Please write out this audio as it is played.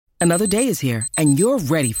Another day is here, and you're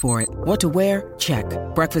ready for it. What to wear? Check.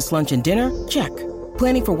 Breakfast, lunch, and dinner? Check.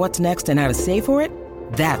 Planning for what's next and how to save for it?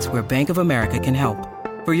 That's where Bank of America can help.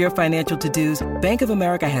 For your financial to-dos, Bank of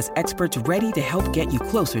America has experts ready to help get you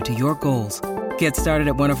closer to your goals. Get started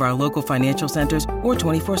at one of our local financial centers or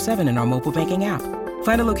 24/7 in our mobile banking app.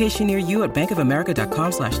 Find a location near you at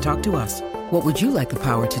bankofamerica.com/talktous. What would you like the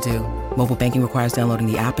power to do? Mobile banking requires downloading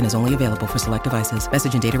the app and is only available for select devices.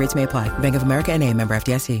 Message and data rates may apply. Bank of America N.A., member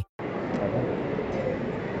FDIC.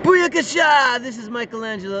 Booyakasha! This is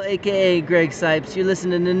Michelangelo, aka Greg Sipes. You're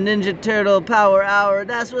listening to Ninja Turtle Power Hour.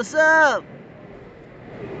 That's what's up!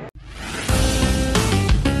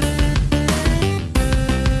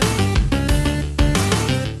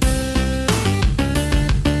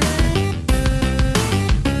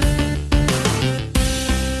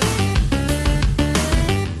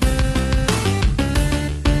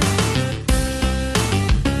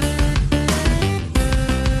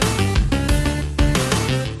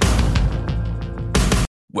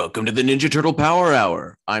 Welcome to the Ninja Turtle Power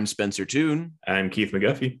Hour. I'm Spencer Toon. I'm Keith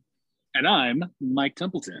McGuffey. And I'm Mike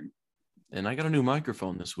Templeton. And I got a new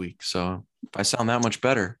microphone this week, so if I sound that much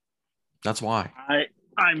better, that's why.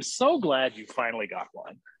 I'm so glad you finally got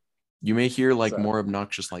one. You may hear more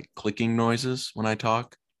obnoxious clicking noises when I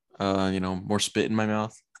talk. More spit in my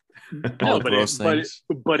mouth. No, but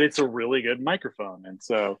it's a really good microphone, and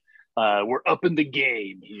so we're up in the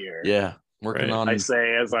game here. Yeah. Working on. I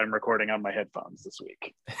say as I'm recording on my headphones this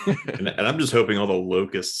week. and I'm just hoping all the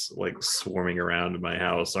locusts swarming around in my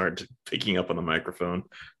house aren't picking up on the microphone.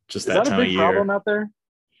 Just that time of year. Is that a big problem out there?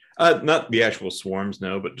 Not the actual swarms,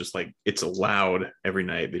 no, but just it's loud every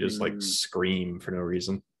night. They just scream for no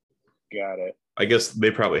reason. Got it. I guess they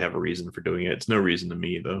probably have a reason for doing it. It's no reason to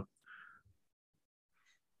me though.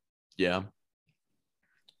 Yeah.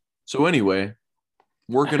 So anyway,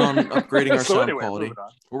 working on upgrading our sound quality.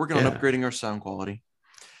 We're working on upgrading our sound quality.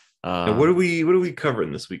 Now what are we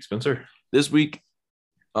covering this week, Spencer? This week,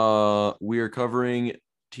 we are covering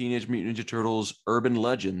Teenage Mutant Ninja Turtles Urban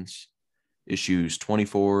Legends issues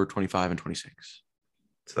 24, 25, and 26.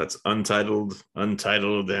 So that's untitled, and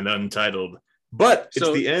untitled. But it's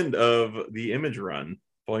the end of the Image Run,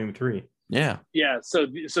 Volume 3. Yeah. Yeah. So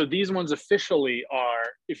these ones officially are,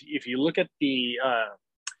 if you look at the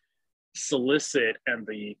solicit and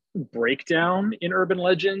the breakdown in Urban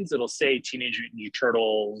Legends, it'll say Teenage Mutant Ninja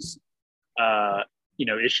Turtles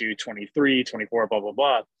issue 23, 24, blah blah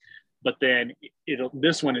blah, but then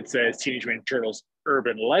this one it says Teenage Mutant Ninja Turtles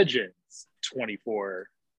Urban Legends 24,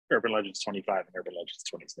 Urban Legends 25, and Urban Legends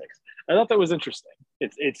 26. I thought that was interesting.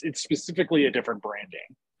 It's specifically a different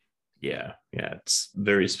branding. Yeah, it's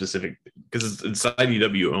very specific because it's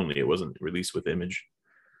IDW only. It wasn't released with Image.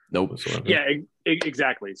 Nope. Yeah,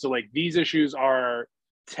 exactly. So these issues are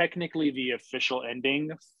technically the official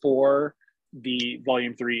ending for the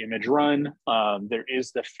Volume 3 Image Run. There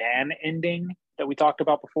is the fan ending that we talked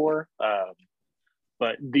about before,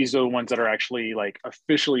 but these are the ones that are actually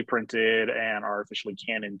officially printed and are officially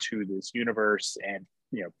canon to this universe, and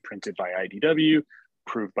printed by IDW,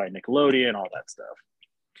 approved by Nickelodeon, all that stuff.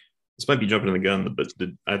 This might be jumping the gun, but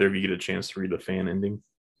did either of you get a chance to read the fan ending?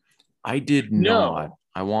 I did not. No.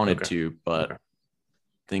 I wanted to, but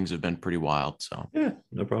things have been pretty wild. So yeah,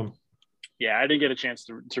 no problem. Yeah, I didn't get a chance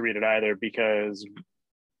to read it either because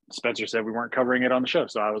Spencer said we weren't covering it on the show.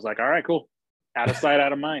 So I was like, all right, cool. Out of sight,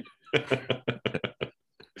 out of mind.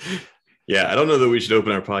 Yeah, I don't know that we should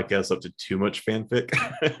open our podcast up to too much fanfic.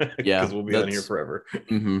 Yeah, because we'll be on here forever.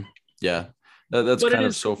 Mm-hmm. Yeah, that's kind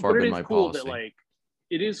of so far been my policy.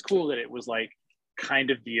 It is cool that it was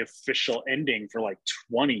kind of the official ending for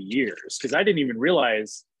 20 years, because I didn't even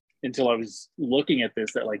realize until I was looking at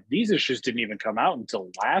this that these issues didn't even come out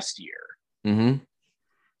until last year. Mm-hmm.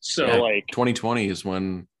 So 2020 is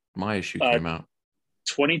when my issue came out.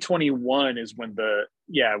 2021 is when the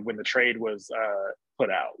trade was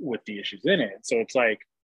put out with the issues in it. So it's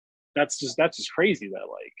that's just crazy that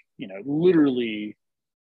literally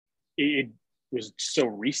it was so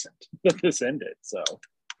recent that this ended. So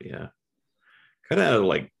yeah, kind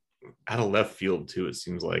of out of left field too. It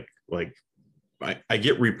seems like I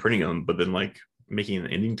get reprinting them, but then making an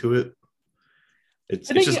ending to it, it's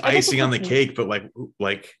just icing on the cake. But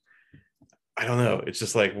I don't know. It's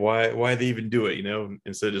just why they even do it,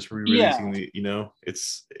 instead of just re-releasing the,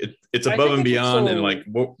 it's above and beyond. And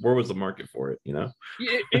where was the market for it,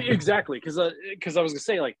 Exactly. Because I was gonna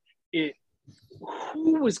say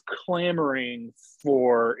who was clamoring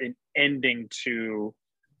for an ending to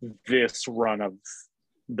this run of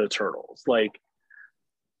the Turtles?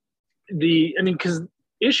 Because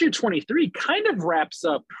issue 23 kind of wraps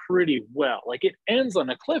up pretty well. It ends on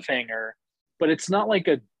a cliffhanger, but it's not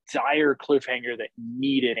a dire cliffhanger that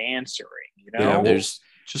needed answering, you know? Yeah, there's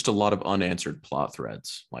just a lot of unanswered plot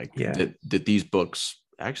threads that these books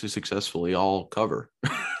actually successfully all cover.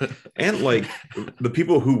 And like the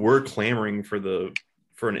people who were clamoring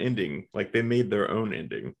for an ending, like they made their own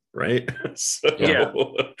ending, right? So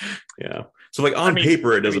yeah. So like on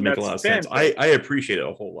paper, it doesn't make a lot of sense. I appreciate it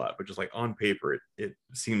a whole lot, but just like on paper, it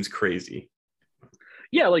seems crazy.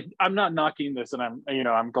 Yeah, like I'm not knocking this, and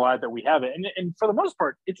I'm glad that we have it, and for the most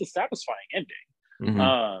part, it's a satisfying ending.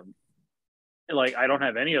 Mm-hmm. Like I don't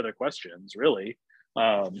have any other questions really,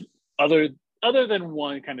 other than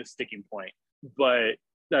one kind of sticking point, but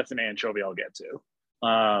that's an anchovy I'll get to.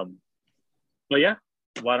 But yeah,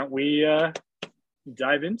 why don't we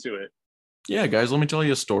dive into it? Yeah, guys, let me tell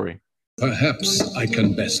you a story. Perhaps I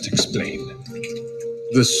can best explain.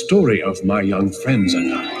 The story of my young friends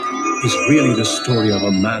and I is really the story of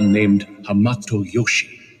a man named Hamato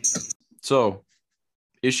Yoshi. So,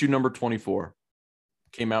 issue number 24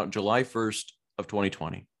 came out July 1st of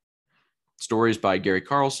 2020. Stories by Gary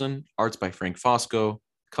Carlson, arts by Frank Fosco,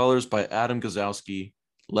 colors by Adam Gazowski,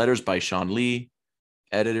 letters by Sean Lee,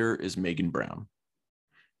 editor is Megan Brown.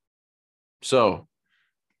 So,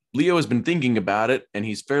 Leo has been thinking about it, and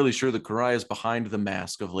he's fairly sure that Karai is behind the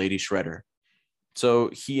mask of Lady Shredder. So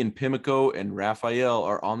he and Pimiko and Raphael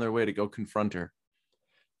are on their way to go confront her.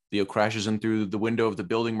 Leo crashes in through the window of the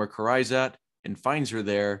building where Karai's at and finds her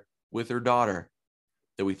there with her daughter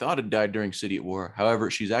that we thought had died during City at War.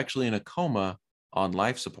 However, she's actually in a coma on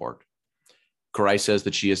life support. Karai says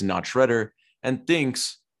that she is not Shredder and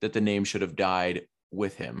thinks that the name should have died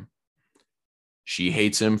with him. She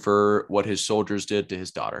hates him for what his soldiers did to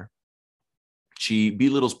his daughter. She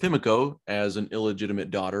belittles Pimiko as an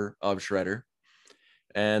illegitimate daughter of Shredder,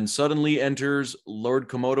 and suddenly enters Lord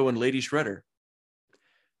Komodo and Lady Shredder.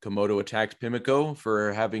 Komodo attacks Pimiko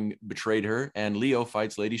for having betrayed her, and Leo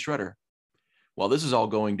fights Lady Shredder. While this is all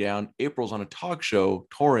going down, April's on a talk show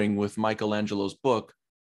touring with Michelangelo's book,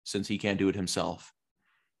 since he can't do it himself.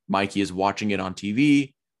 Mikey is watching it on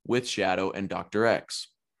TV with Shadow and Dr. X.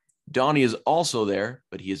 Donnie is also there,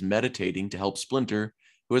 but he is meditating to help Splinter,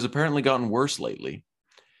 who has apparently gotten worse lately.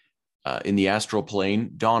 In the astral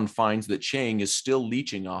plane, Dawn finds that Chang is still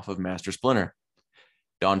leeching off of Master Splinter.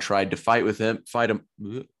 Dawn tried to fight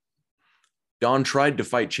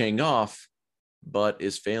Chang off, but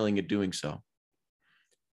is failing at doing so.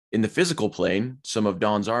 In the physical plane, some of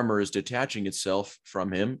Dawn's armor is detaching itself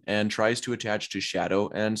from him and tries to attach to Shadow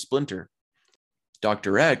and Splinter.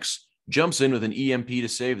 Dr. X jumps in with an EMP to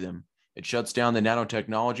save them. It shuts down the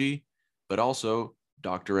nanotechnology, but also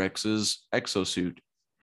Dr. X's exosuit.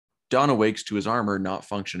 Dawn awakes to his armor not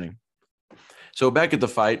functioning. So back at the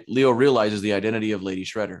fight, Leo realizes the identity of Lady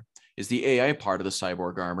Shredder is the AI part of the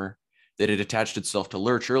cyborg armor that had attached itself to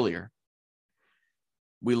Lurch earlier.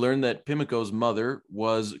 We learn that Pimiko's mother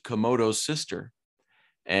was Komodo's sister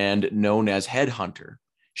and known as Headhunter.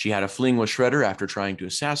 She had a fling with Shredder after trying to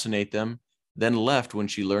assassinate them, then left when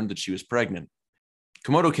she learned that she was pregnant.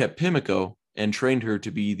 Komodo kept Pimiko and trained her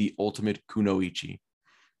to be the ultimate kunoichi.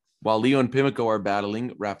 While Leo and Pimiko are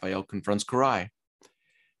battling, Raphael confronts Karai.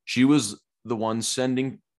 She was the one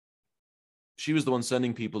sending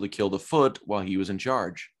people to kill the Foot while he was in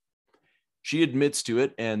charge. She admits to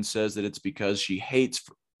it and says that it's because she hates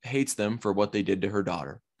them for what they did to her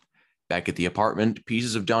daughter. Back at the apartment,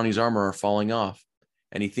 pieces of Donnie's armor are falling off,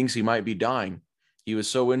 and he thinks he might be dying. He was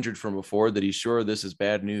so injured from before that he's sure this is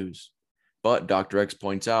bad news. But Dr. X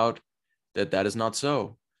points out that is not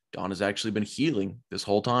so. Dawn has actually been healing this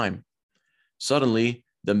whole time. Suddenly,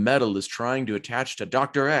 the metal is trying to attach to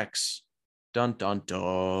Dr. X. Dun, dun,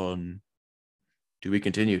 dun. To be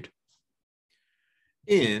continued.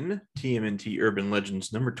 In TMNT Urban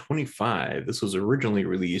Legends number 25, this was originally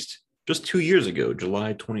released just 2 years ago,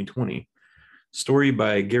 July 2020. Story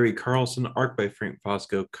by Gary Carlson, art by Frank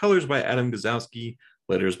Fosco, colors by Adam Gazowski,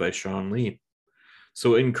 letters by Sean Lee.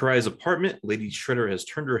 So in Karai's apartment, Lady Shredder has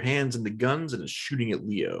turned her hands into guns and is shooting at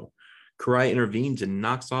Leo. Karai intervenes and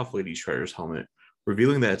knocks off Lady Shredder's helmet,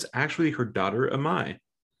 revealing that it's actually her daughter, Amai.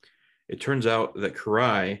 It turns out that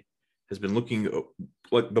Karai has been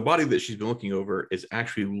the body that she's been looking over is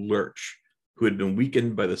actually Lurch, who had been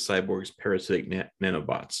weakened by the cyborg's parasitic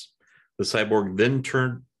nanobots. The cyborg then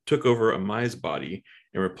took over Amai's body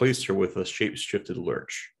and replaced her with a shape-shifted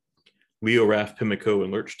Lurch. Leo, Raph, Pimiko,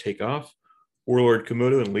 and Lurch take off. Warlord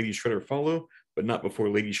Komodo and Lady Shredder follow, but not before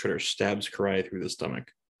Lady Shredder stabs Karai through the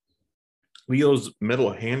stomach. Leo's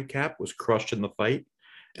metal hand cap was crushed in the fight,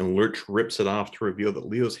 and Lurch rips it off to reveal that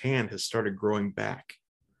Leo's hand has started growing back.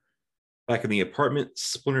 Back in the apartment,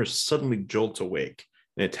 Splinter suddenly jolts awake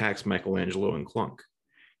and attacks Michelangelo and Clunk.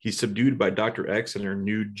 He's subdued by Dr. X and her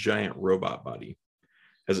new giant robot body.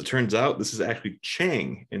 As it turns out, this is actually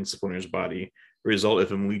Chang in Splinter's body, a result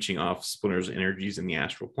of him leeching off Splinter's energies in the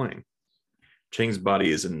astral plane. Chang's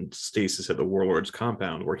body is in stasis at the Warlord's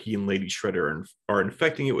compound, where he and Lady Shredder are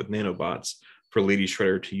infecting it with nanobots for Lady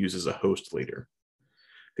Shredder to use as a host later.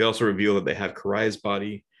 They also reveal that they have Karai's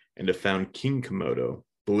body and have found King Komodo,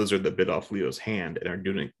 the lizard that bit off Leo's hand, and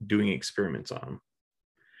are doing experiments on him.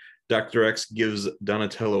 Dr. X gives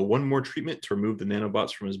Donatello one more treatment to remove the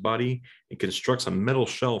nanobots from his body and constructs a metal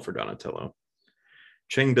shell for Donatello.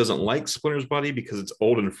 Chang doesn't like Splinter's body because it's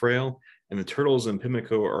old and frail, and the Turtles and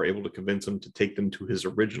Pimiko are able to convince him to take them to his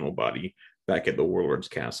original body back at the Warlord's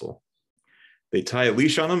castle. They tie a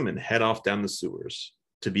leash on him and head off down the sewers.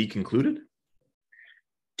 To be concluded?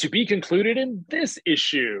 To be concluded in this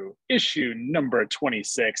issue number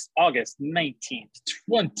 26, August 19th,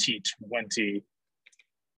 2020.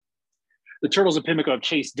 The Turtles and Pimiko have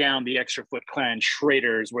chased down the Extra Foot Clan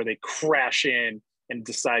Shredders, where they crash in and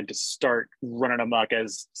decide to start running amok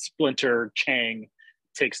as Splinter Chang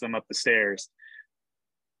takes them up the stairs.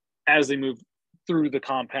 As they move through the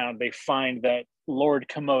compound, they find that Lord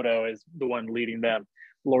Komodo is the one leading them.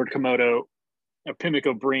 Lord Komodo,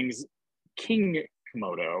 Pimiko brings King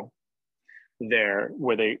Komodo there,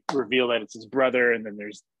 where they reveal that it's his brother, and then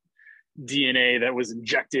there's DNA that was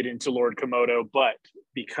injected into Lord Komodo, but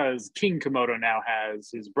because King Komodo now has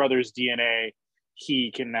his brother's DNA,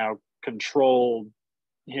 he can now control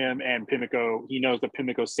him and Pimiko. He knows that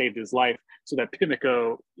Pimiko saved his life, so that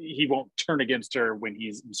Pimiko, he won't turn against her when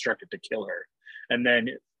he's instructed to kill her. And then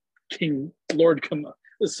Lord Komodo,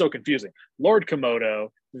 this is so confusing. Lord Komodo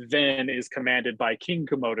then is commanded by King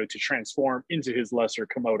Komodo to transform into his lesser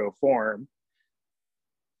Komodo form,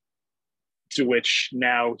 to which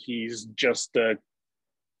now he's just a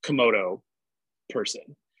Komodo person.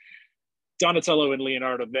 Donatello and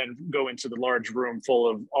Leonardo then go into the large room full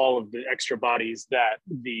of all of the extra bodies that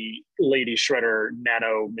the Lady Shredder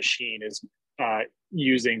nano machine is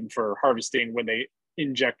using for harvesting when they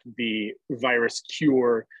inject the virus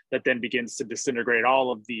cure that then begins to disintegrate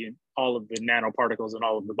all of the nanoparticles in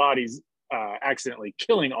all of the bodies, accidentally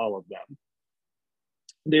killing all of them.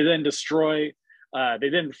 They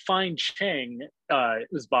then find Chang,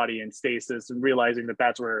 his body in stasis, and realizing that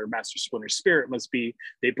that's where Master Splinter's spirit must be.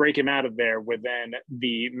 They break him out of there, where then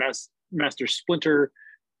the Master Splinter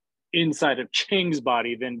inside of Chang's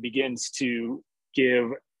body then begins to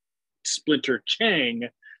give Splinter Chang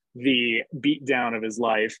the beatdown of his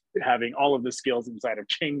life, having all of the skills inside of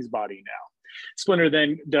Chang's body now. Splinter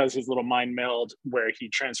then does his little mind meld, where he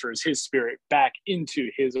transfers his spirit back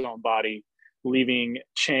into his own body, leaving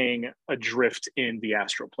Chang adrift in the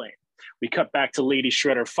astral plane. We cut back to Lady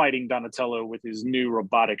Shredder fighting Donatello with his new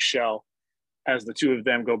robotic shell. As the two of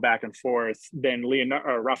them go back and forth, then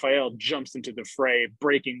Raphael jumps into the fray,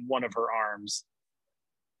 breaking one of her arms.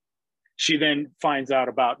 She then finds out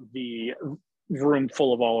about the room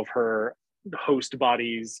full of all of her host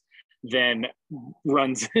bodies, then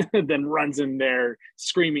runs in there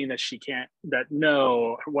screaming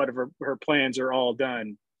that whatever her plans are all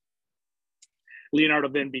done. Leonardo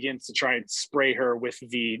then begins to try and spray her with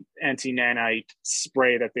the anti-nanite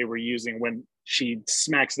spray that they were using when she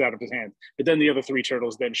smacks it out of his hand. But then the other three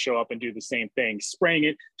turtles then show up and do the same thing, spraying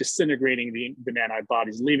it, disintegrating the nanite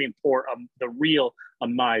bodies, leaving poor the real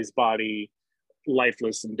Amai's body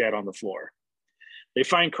lifeless and dead on the floor. They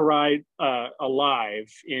find Karai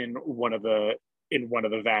alive in one of the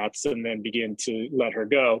vats and then begin to let her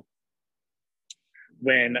go,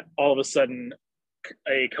 when all of a sudden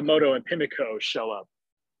a Komodo and Pimiko show up.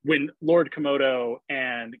 When Lord Komodo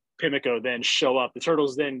and Pimiko then show up, the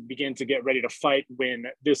turtles then begin to get ready to fight, when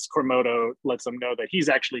this Komodo lets them know that he's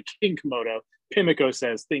actually King Komodo. Pimiko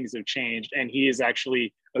says things have changed and he is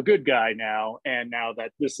actually a good guy now, and now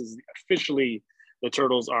that this is officially the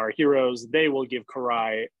turtles are heroes, they will give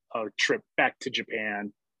Karai a trip back to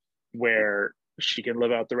Japan, where she can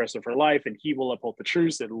live out the rest of her life, and he will uphold the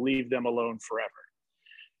truce and leave them alone forever.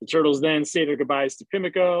 The turtles then say their goodbyes to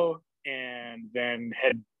Pimiko and then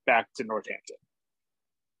head back to Northampton.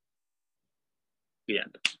 The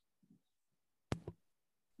end.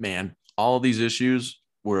 Man, all of these issues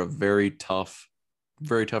were very tough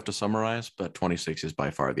to summarize, but 26 is by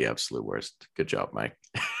far the absolute worst. Good job, Mike.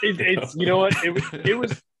 It's you know what?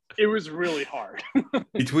 It was really hard.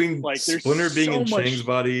 Between Splinter being in Chang's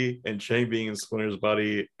body and Chang being in Splinter's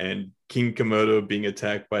body and King Komodo being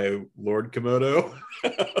attacked by Lord Komodo.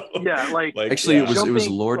 Actually, it was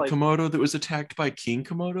Lord Komodo that was attacked by King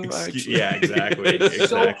Komodo. Yeah, exactly. It's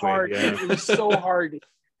so hard. Yeah. It was so hard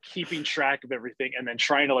keeping track of everything and then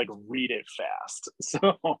trying to read it fast.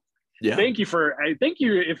 So Yeah. Thank you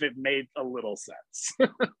if it made a little sense.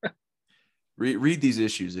 Read these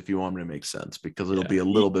issues if you want them to make sense, because it'll be a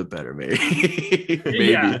little bit better, maybe.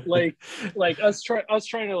 Yeah, like us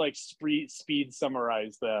trying to like speed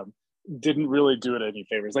summarize them didn't really do it any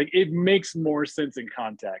favors. Like, it makes more sense in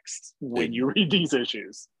context when you read these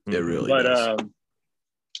issues. It really does.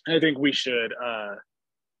 I think we should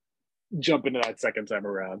jump into that second time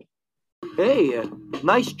around. Hey,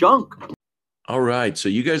 nice junk. All right, so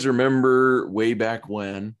you guys remember way back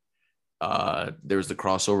when there was the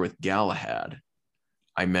crossover with Galahad.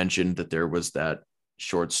 I mentioned that there was that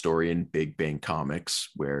short story in Big Bang Comics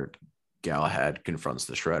where Galahad confronts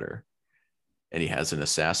the Shredder, and he has an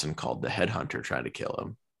assassin called the Headhunter trying to kill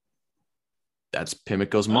him. That's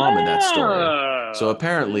Pimiko's mom in that story. So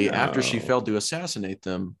apparently, after she failed to assassinate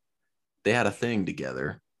them, they had a thing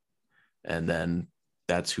together, and then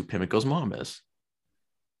that's who Pimiko's mom is.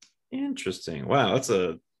 Interesting. Wow, that's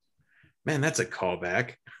a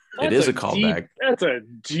callback. It is a callback. That's a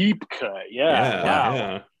deep cut. Yeah. Wow.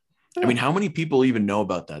 Yeah. I mean, how many people even know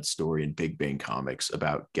about that story in Big Bang Comics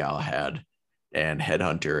about Galahad and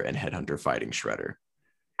Headhunter fighting Shredder?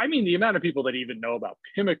 I mean, the amount of people that even know about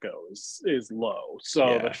Pimiko is low.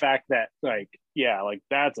 So the fact that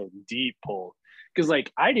that's a deep pull, because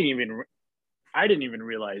like I didn't even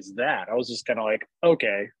realize that. I was just kind of like,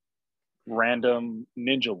 okay, random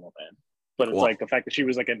ninja woman, but it's like the fact that she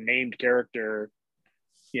was like a named character,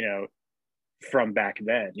 from back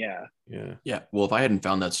then. Yeah. Well, if I hadn't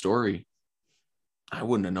found that story, I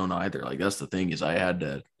wouldn't have known either. Like, that's the thing, is I had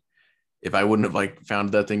to, if I wouldn't have like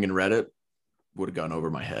found that thing and read it, would have gone over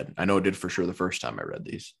my head. I know it did for sure the first time I read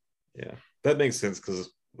these. Yeah, that makes sense, because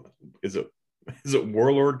is it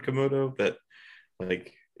Warlord Komodo that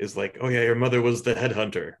like is like, oh yeah, your mother was the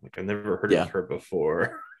Headhunter? Like, I've never heard of her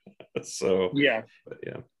before. So yeah.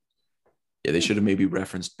 Yeah, they should have maybe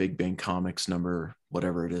referenced Big Bang Comics number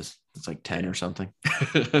whatever it is. It's like 10 or something.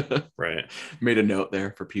 Right. Made a note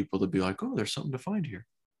there for people to be like, oh, there's something to find here.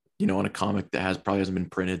 On a comic that probably hasn't been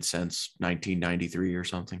printed since 1993 or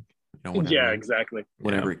something. Yeah, exactly.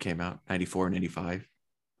 Whenever it came out, 94, 95.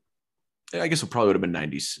 I guess it probably would have been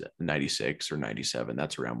 96 or 97.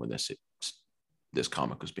 That's around when this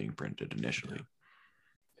comic was being printed initially.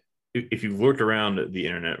 If you've looked around the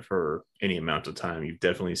internet for any amount of time, you've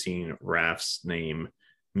definitely seen Raph's name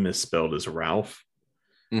misspelled as Ralph.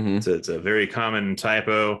 Mm-hmm. So it's a very common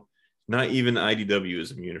typo. Not even IDW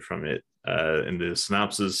is immune from it. In the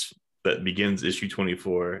synopsis that begins issue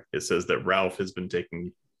 24, it says that Ralph has been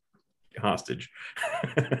taken hostage.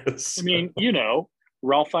 So, I mean,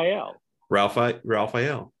 Raphael.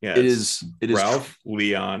 Raphael. Yeah, it is Ralph,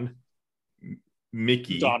 Leon,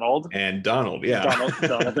 Mickey, Donald, and Donald. Yeah,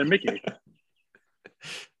 Donald and Mickey.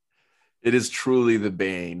 It is truly the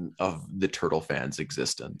bane of the Turtle fans'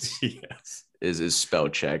 existence. Yes, is spell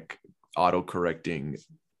check auto correcting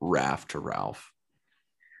Raph to Ralph.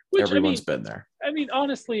 Which, everyone's been there. I mean,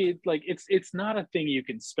 honestly, like it's not a thing you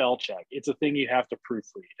can spell check. It's a thing you have to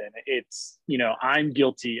proofread, and it's I'm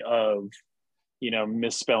guilty of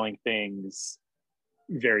misspelling things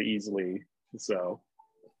very easily. So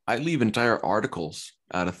I leave entire articles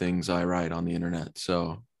out of things I write on the internet.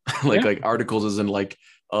 So like articles isn't like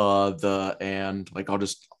I'll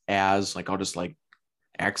just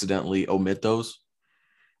accidentally omit those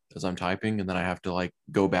as I'm typing, and then I have to like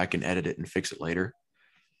go back and edit it and fix it later.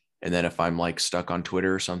 And then if I'm like stuck on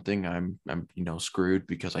Twitter or something, I'm screwed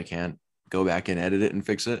because I can't go back and edit it and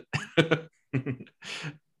fix it.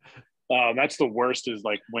 That's the worst, is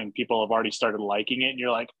like when people have already started liking it and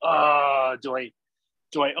you're like, do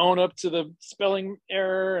I own up to the spelling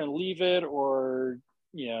error and leave it, or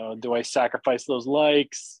do I sacrifice those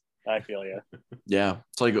likes? I feel you. Yeah,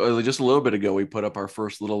 it's like just a little bit ago we put up our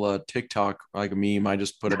first little TikTok like a meme. I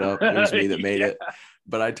just put it up. It was me that made it,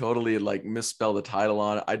 but I totally like misspelled the title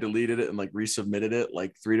on it. I deleted it and like resubmitted it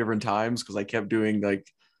like 3 different times because I kept doing like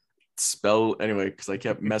spell anyway because I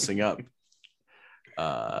kept messing up.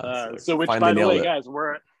 So which, by the way, guys,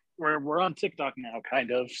 we're on TikTok now,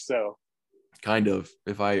 kind of. So kind of.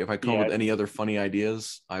 If I come up with any other funny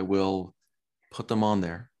ideas, I will put them on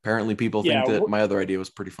there. Apparently people think that my other idea was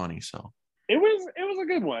pretty funny, so it was a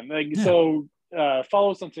good one. So follow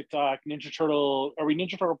us on TikTok, Ninja Turtle. Are we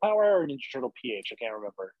Ninja Turtle Power or Ninja Turtle PH? I can't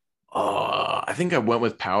remember. I think I went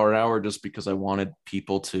with Power Hour just because I wanted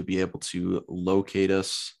people to be able to locate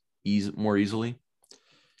us more easily.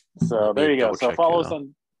 So there you go. So follow us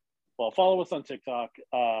on TikTok.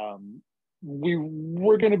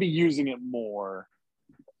 We're going to be using it more,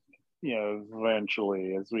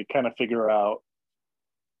 eventually, as we kind of figure out,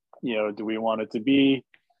 do we want it to be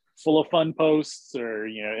full of fun posts or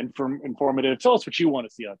informative. Tell us what you want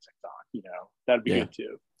to see on TikTok. That'd be good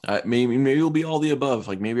too. Maybe it'll be all the above.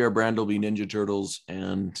 Like maybe our brand will be Ninja Turtles,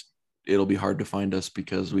 and it'll be hard to find us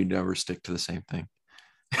because we never stick to the same thing.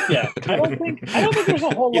 Yeah, I don't think there's a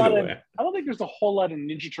whole lot of I don't think there's a whole lot of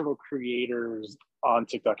Ninja Turtle creators on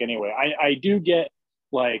TikTok anyway. I do get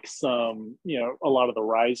like some, a lot of the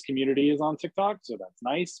Rise community is on TikTok, so that's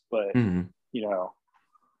nice. But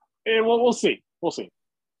we'll see. We'll see.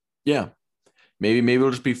 Yeah. Maybe it'll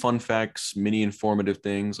just be fun facts, mini informative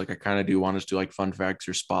things. Like I kind of do want us to do like fun facts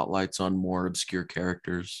or spotlights on more obscure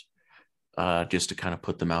characters, just to kind of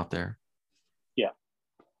put them out there. Yeah.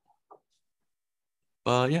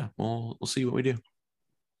 But yeah, we'll see what we do.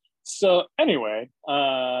 So anyway,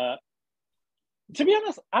 to be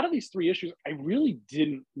honest, out of these 3 issues, I really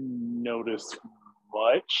didn't notice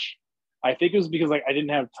much. I think it was because like I didn't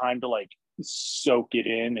have time to like soak it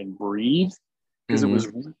in and breathe because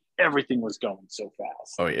everything was going so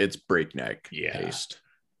fast. Oh, it's breakneck paced.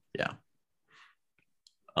 Yeah.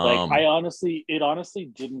 Like it honestly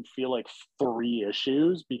didn't feel like 3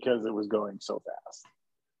 issues because it was going so fast.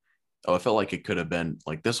 Oh, it felt like it could have been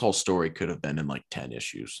like this whole story could have been in like 10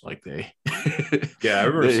 issues. Like they Yeah, I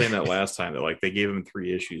remember saying that last time that like they gave him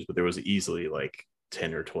 3 issues, but there was easily like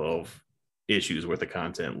 10 or 12 issues worth of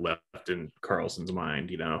content left in Carlson's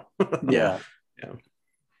mind, Yeah.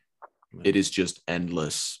 It is just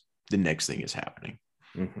endless. The next thing is happening.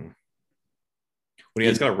 Mm-hmm. Well,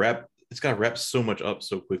 it's got to wrap so much up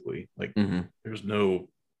so quickly. Like there's no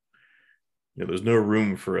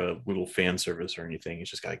room for a little fan service or anything. It's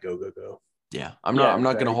just got to go. Yeah. I'm not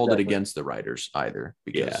going to hold it against the writers either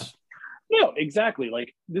because no, exactly.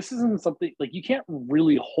 Like this isn't something like you can't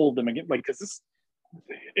really hold them again. Like, cause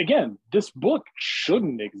this book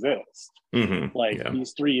shouldn't exist. Mm-hmm.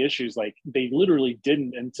 These 3 issues, like they literally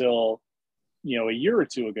didn't until, a year or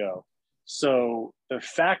 2 ago. So the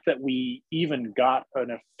fact that we even got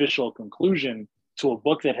an official conclusion to a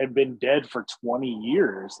book that had been dead for 20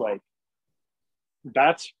 years, like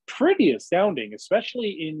that's pretty astounding,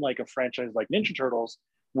 especially in like a franchise like Ninja Turtles,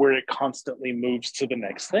 where it constantly moves to the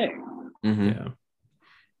next thing. Mm-hmm.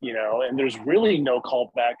 Yeah. And there's really no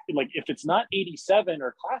callback. Like if it's not 87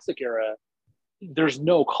 or classic era, there's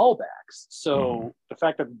no callbacks. So the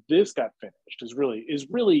fact that this got finished is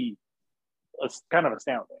really kind of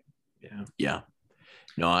astounding. Yeah.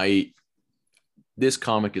 No, this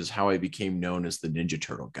comic is how I became known as the Ninja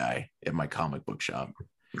Turtle guy at my comic book shop.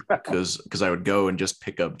 Because I would go and just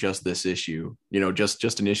pick up just this issue,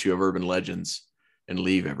 just an issue of Urban Legends and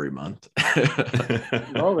leave every month.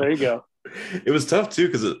 Oh, there you go. It was tough too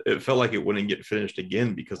because it felt like it wouldn't get finished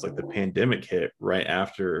again because like the pandemic hit right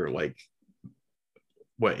after like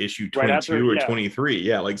issue 22 or 23.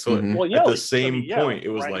 Yeah, like so at the same point it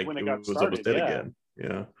was like it was almost dead again.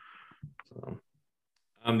 Yeah. So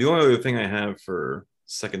the only other thing I have for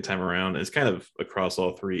second time around is kind of across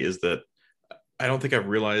all 3 is that I don't think I've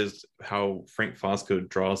realized how Frank Fosco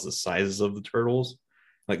draws the sizes of the turtles.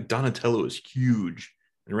 Like Donatello is huge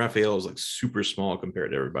and Raphael is like super small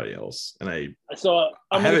compared to everybody else. And I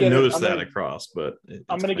haven't noticed that across, but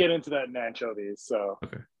I'm going to get into that in Anchovies. So,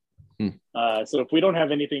 okay. So if we don't have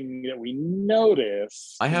anything that we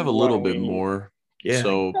notice, I have a little bit more. Yeah.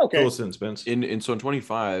 So fill us in, Spence. In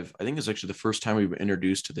 25, I think it's actually the first time we've been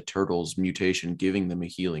introduced to the turtles mutation, giving them a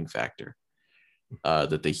healing factor.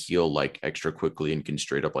 That they heal like extra quickly and can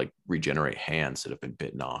straight up like regenerate hands that have been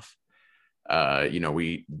bitten off.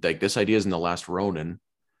 We like this idea is in the last Ronin,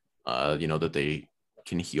 that they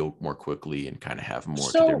can heal more quickly and kind of have more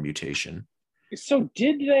to their mutation. So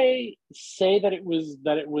did they say that it was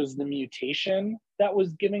the mutation that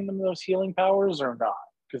was giving them those healing powers or not?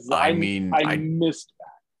 Because I missed that.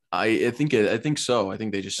 I think so. I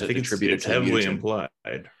think they just attributed it's heavily implied,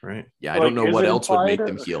 right? Yeah, I don't know what else would make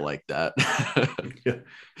them heal like that. Yeah.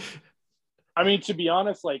 I mean, to be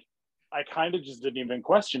honest, like I kind of just didn't even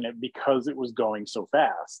question it because it was going so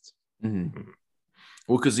fast. Mm-hmm.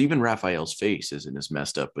 Well, because even Raphael's face isn't as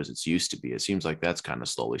messed up as it's used to be. It seems like that's kind of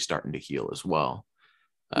slowly starting to heal as well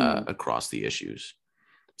across the issues.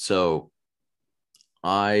 So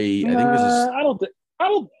I think this is. I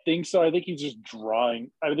don't think so. I think he's just drawing.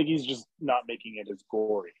 I think he's just not making it as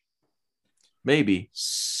gory. Maybe.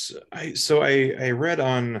 So I read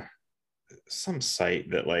on some site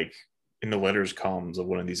that like in the letters columns of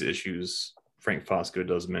one of these issues, Frank Fosco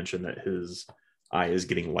does mention that his eye is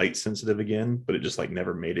getting light sensitive again, but it just like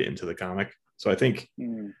never made it into the comic. So I think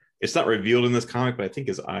it's not revealed in this comic, but I think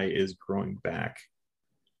his eye is growing back.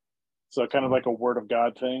 So kind of like a word of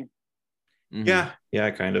God thing. Mm-hmm. Yeah,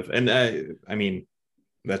 kind of. And I mean,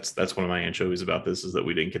 That's one of my anchovies about this, is that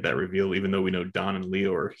we didn't get that reveal, even though we know Don and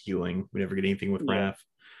Leo are healing. We never get anything with Raph.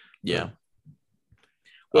 Yeah.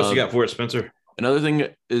 What else you got for us, Spencer? Another thing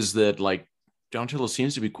is that like Donatello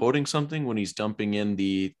seems to be quoting something when he's dumping in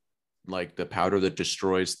the powder that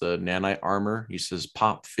destroys the nanite armor. He says,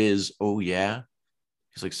 "Pop fizz, oh yeah."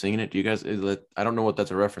 He's like singing it. Do you guys? I don't know what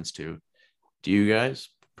that's a reference to. Do you guys,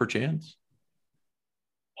 perchance?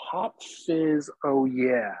 Pop fizz, oh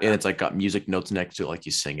yeah. And it's like got music notes next to it, like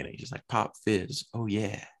he's singing it. He's like, "Pop fizz, oh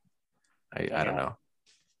yeah." I don't know.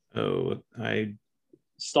 Oh, I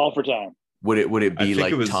stall for time. Would it be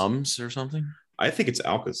like Tums or something? I think it's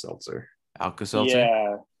Alka-Seltzer. Alka-Seltzer?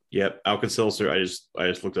 Yeah. Yep, Alka-Seltzer. I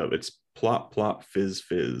just looked up. It's Plop Plop Fizz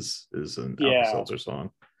Fizz is an Alka-Seltzer song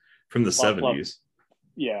from the Plop, 70s. Plop.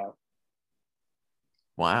 Yeah.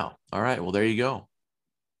 Wow. All right. Well, there you go.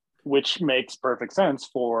 Which makes perfect sense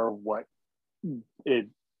for what it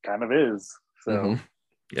kind of is. So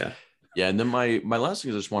yeah. Yeah. And then my last thing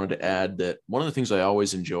is I just wanted to add that one of the things I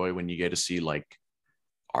always enjoy when you get to see like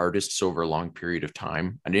artists over a long period of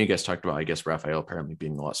time. I know you guys talked about, I guess, Raphael apparently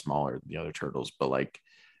being a lot smaller than the other turtles, but like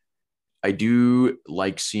I do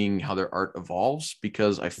like seeing how their art evolves,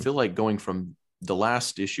 because I feel like going from the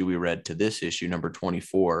last issue we read to this issue, number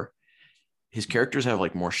 24, his characters have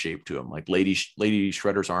like more shape to them. Like Lady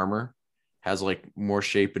Shredder's armor has like more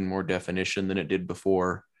shape and more definition than it did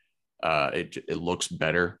before. It looks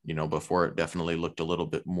better. You know, before it definitely looked a little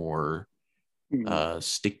bit more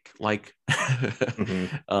stick like.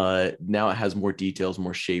 Now it has more details,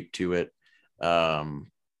 more shape to it.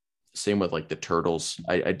 Same with like the turtles.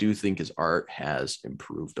 I do think his art has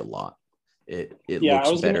improved a lot. It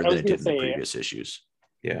looks better than it did in the previous issues.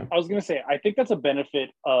 Yeah, I was gonna say, I think that's a benefit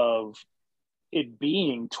of it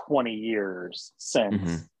being 20 years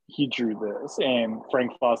since he drew this, and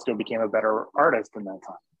Frank Fosco became a better artist in that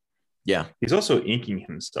time. Yeah, he's also inking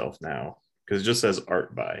himself now, because it just says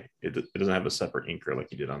art by. It doesn't have a separate inker like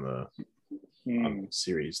he did on the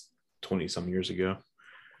series 20 some years ago.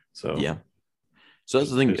 So yeah. So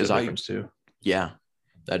that's the thing, is there's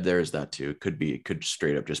that too. It could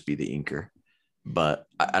straight up just be the inker, but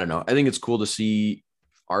I don't know. I think it's cool to see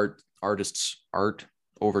artists' art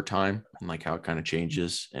over time and like how it kind of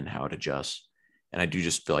changes and how it adjusts. And I do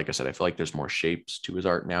just feel, like I said, I feel like there's more shapes to his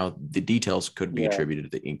art now. The details could be attributed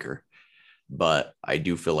to the inker, but I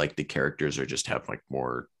do feel like the characters are just have like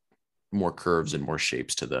more curves and more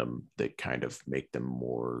shapes to them that kind of make them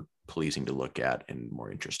more pleasing to look at and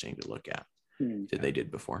more interesting to look at than they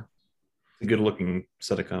did before. A good looking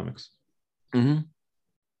set of comics. All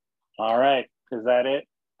right, is that it?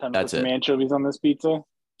 Time to put some anchovies on this pizza?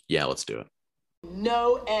 Yeah, let's do it.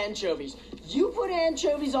 No anchovies. You put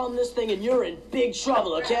anchovies on this thing and you're in big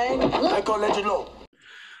trouble, okay? I can't let you know.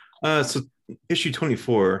 So issue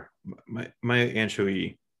 24, my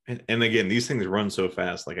anchovy, and again, these things run so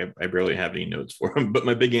fast, like I barely have any notes for them, but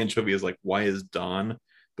my big anchovy is like, why is Don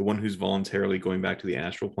the one who's voluntarily going back to the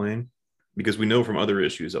astral plane? Because we know from other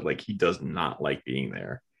issues that like he does not like being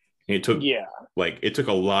there. And it took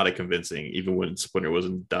a lot of convincing, even when Splinter was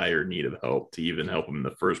in dire need of help, to even help him in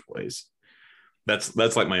the first place. That's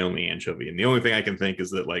like my only anchovy. And the only thing I can think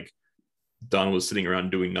is that like Don was sitting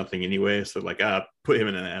around doing nothing anyway. So like, put him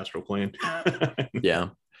in an astral plane.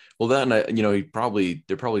 Yeah. Well, that, and they're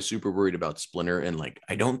probably super worried about Splinter. And like,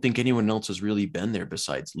 I don't think anyone else has really been there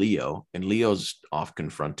besides Leo, and Leo's off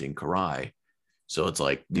confronting Karai. So it's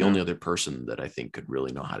like the only other person that I think could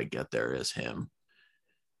really know how to get there is him.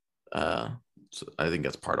 So I think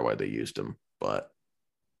that's part of why they used him, but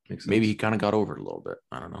maybe he kind of got over it a little bit.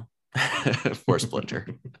 I don't know. For Splinter.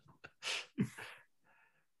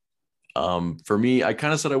 For me, I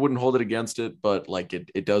kind of said I wouldn't hold it against it, but like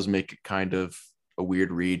it does make it kind of a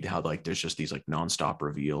weird read how like there's just these like nonstop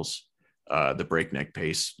reveals. The breakneck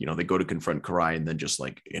pace, they go to confront Karai and then just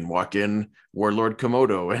like walk in Warlord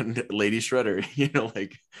Komodo and Lady Shredder,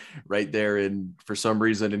 like right there for some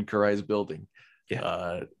reason in Karai's building.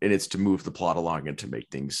 And it's to move the plot along and to make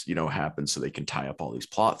things, happen so they can tie up all these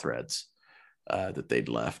plot threads that they'd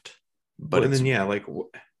left. But and then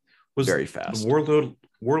was very fast.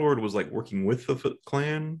 Warlord was like working with the Foot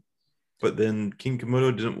Clan, but then King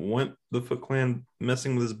Komodo didn't want the Foot Clan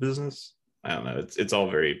messing with his business. I don't know. It's all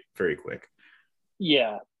very, very quick.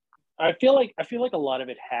 Yeah. I feel like a lot of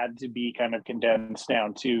it had to be kind of condensed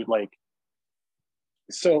down to like,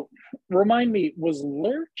 so remind me, was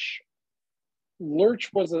Lurch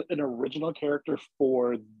was an original character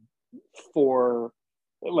for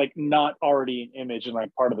like not already an Image and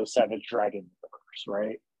like part of the Savage Dragon universe,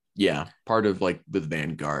 right? Yeah, part of like with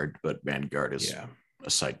Vanguard, but Vanguard is a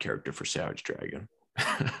side character for Savage Dragon.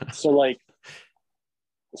 So like,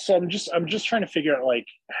 So I'm just trying to figure out like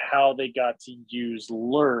how they got to use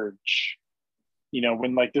Lurch,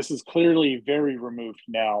 when like this is clearly very removed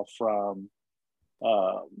now from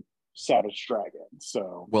Savage Dragon.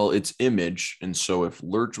 So well, it's Image, and so if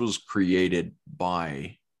Lurch was created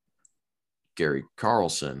by Gary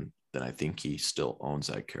Carlson, then I think he still owns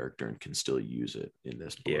that character and can still use it in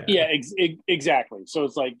this book. Yeah, exactly. So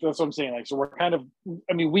it's like, that's what I'm saying. Like, so we're kind of,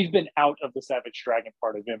 I mean, we've been out of the Savage Dragon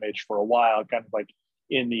part of Image for a while, kind of like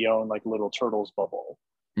in the own like Little Turtles bubble.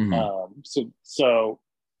 Mhm. So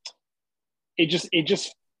it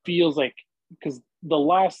just feels like, because the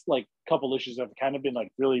last like couple issues have kind of been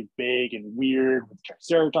like really big and weird with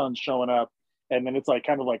Triceratons showing up, and then it's like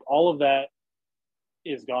kind of like all of that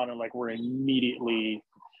is gone, and like we're immediately,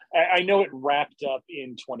 I know it wrapped up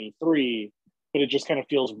in 23, but it just kind of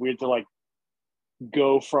feels weird to like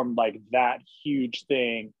go from like that huge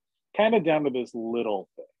thing kind of down to this little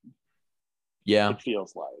thing. Yeah, it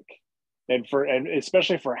feels like, and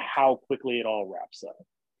especially for how quickly it all wraps up.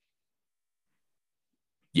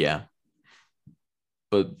 Yeah,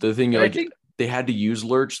 but the thing, like, I think they had to use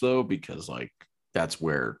Lurch though, because like that's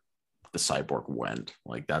where the Cyborg went.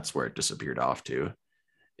 Like that's where it disappeared off to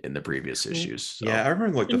in the previous issues. So. Yeah, I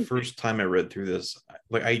remember like the first time I read through this,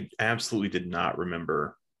 like I absolutely did not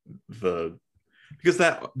remember because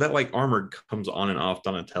that like armor comes on and off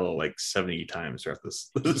Donatello like 70 times throughout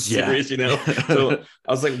this series, So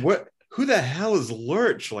I was like, what? Who the hell is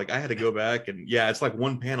Lurch? Like I had to go back and it's like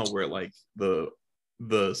one panel where like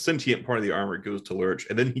the sentient part of the armor goes to Lurch,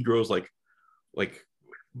 and then he grows like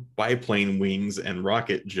biplane wings and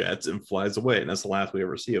rocket jets and flies away, and that's the last we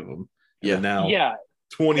ever see of him. And now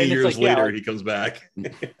 20 years later, he comes back.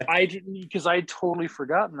 Because I totally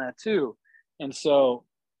forgotten that too. And so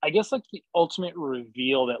I guess like the ultimate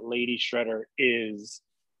reveal that Lady Shredder is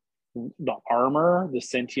the armor, the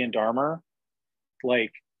sentient armor.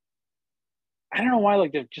 Like, I don't know why,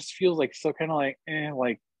 like that just feels like so kind of like,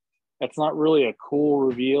 like that's not really a cool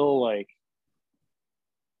reveal. Like,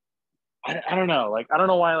 I don't know. Like, I don't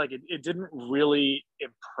know why, like it didn't really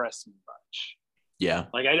impress me much. Yeah.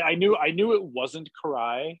 Like I knew it wasn't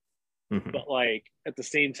Karai, but like at the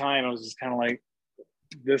same time, I was just kind of like,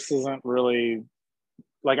 this isn't really,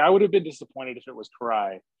 like, I would have been disappointed if it was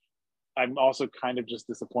Karai. I'm also kind of just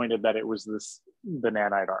disappointed that it was the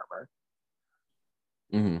nanite armor.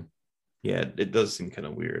 Mm-hmm. Yeah, it does seem kind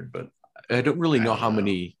of weird, but I don't really know how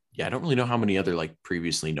many. Yeah, I don't really know how many other like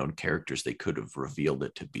previously known characters they could have revealed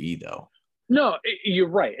it to be, though. No, you're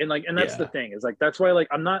right, and that's the thing, is like that's why like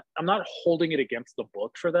I'm not holding it against the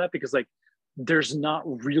book for that, because like there's not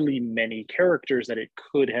really many characters that it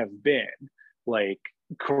could have been. Like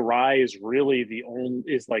Karai is really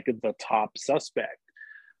like the top suspect.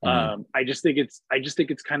 Mm-hmm. I just think it's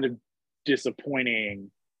kind of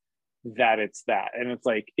disappointing that it's that, and it's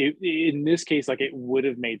like in this case, like it would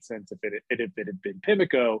have made sense if it had been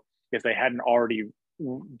Pimiko, if they hadn't already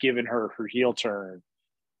given her heel turn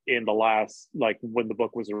in the last, like when the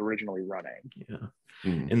book was originally running.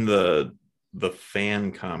 In the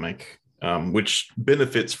fan comic, which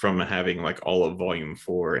benefits from having like all of volume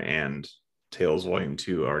 4 and Tales volume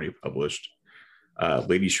 2 already published,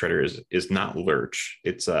 Lady Shredder is not Lurch.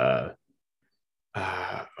 It's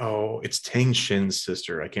it's Tang Shin's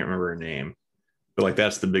sister. I can't remember her name, but like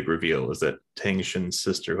that's the big reveal, is that Tang Shin's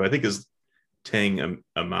sister, who I think is Tang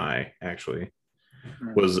Amai, actually,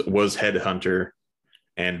 was Headhunter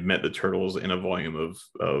and met the Turtles in a volume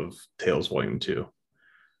of Tales volume 2.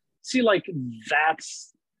 See, like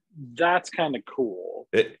that's kind of cool.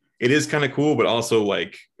 It is kind of cool, but also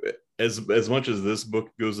like as much as this book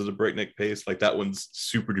goes at a breakneck pace, like that one's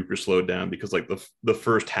super duper slowed down, because like the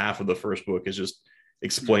first half of the first book is just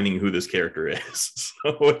explaining who this character is.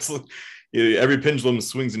 So it's like, every pendulum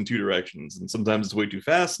swings in two directions, and sometimes it's way too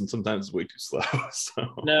fast and sometimes it's way too slow.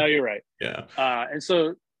 So no, you're right. Yeah. And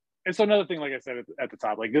so another thing, like I said at the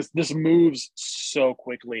top, like this moves so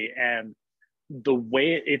quickly, and the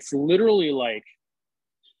way it's literally like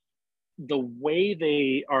the way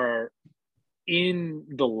they are in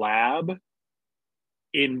the lab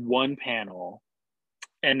in one panel,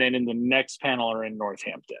 and then in the next panel are in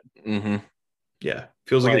Northampton. Mm-hmm. Yeah,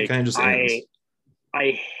 feels like it kind of just ends.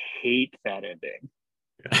 I hate that ending.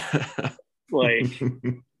 Yeah. Like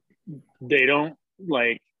they don't,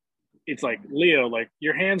 like, it's like, Leo, like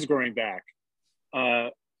your hand's growing back.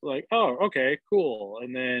 Like, oh, okay, cool.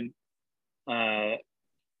 And then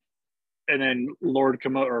Lord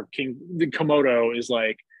Komodo, or King Komodo, is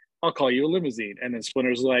like, I'll call you a limousine. And then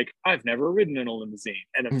Splinter's like, I've never ridden in a limousine.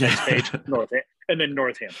 And then next page,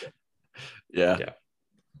 Northampton. Yeah.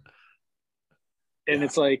 And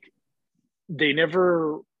it's like, they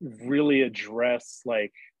never really address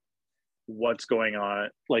like what's going on.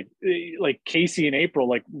 Like Casey and April,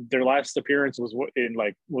 like their last appearance was in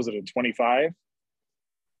like, was it in 25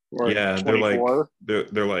 or Yeah, 24?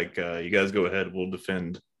 they're like you guys go ahead, we'll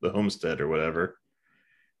defend the homestead or whatever.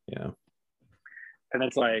 Yeah. And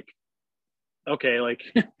it's like, okay, like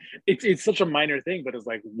it's such a minor thing, but it's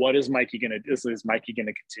like, what is Mikey gonna do? Is Mikey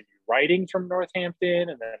gonna continue writing from Northampton,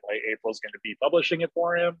 and then like April's gonna be publishing it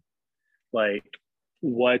for him? Like,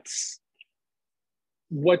 what's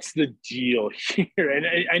the deal here? And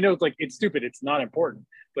I know it's like, it's stupid, it's not important,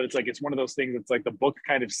 but it's like, it's one of those things. It's like the book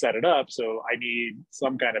kind of set it up, so I need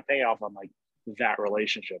some kind of payoff on like that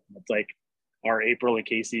relationship. And it's like, are April and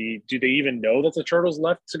Casey, do they even know that the Turtles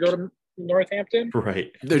left to go to Northampton?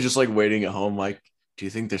 Right. They're just like waiting at home, like, do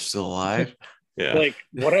you think they're still alive? Yeah. Like,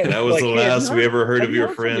 what? That was like, the hey, last we ever heard have of you your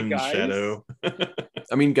heard from the friend, guys? Shadow.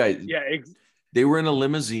 I mean, guys, Yeah, they were in a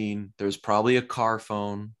limousine. There's probably a car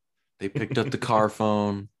phone. They picked up the car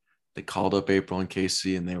phone. They called up April and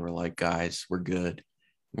Casey, and they were like, guys, we're good.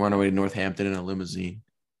 We're on our way to Northampton in a limousine.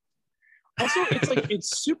 also, it's like,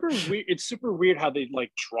 it's super weird. It's super weird how they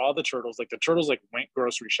like draw the Turtles. Like the Turtles like went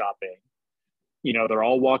grocery shopping. You know, they're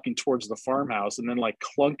all walking towards the farmhouse, and then like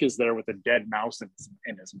Clunk is there with a dead mouse in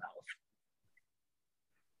his mouth.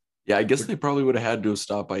 Yeah, I guess they probably would have had to have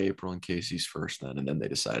stopped by April and Casey's first then, and then they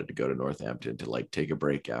decided to go to Northampton to like take a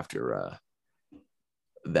break after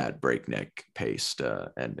that breakneck paced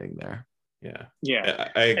ending there. Yeah. Yeah.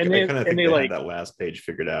 I kind of think they like, had that last page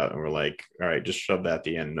figured out, and we're like, all right, just shove that at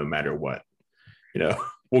the end no matter what. You know,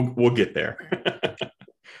 we'll get there.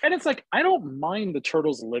 and it's like, I don't mind the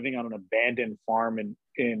Turtles living on an abandoned farm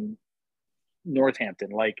in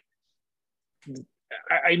Northampton. Like,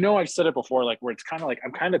 I know I've said it before, like where it's kind of like,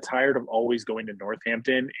 I'm kind of tired of always going to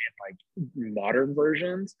Northampton in like modern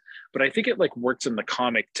versions, but I think it like works in the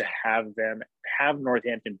comic to have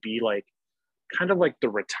Northampton be like kind of like the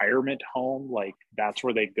retirement home. Like that's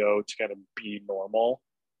where they go to kind of be normal.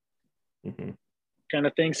 Mm-hmm. Kind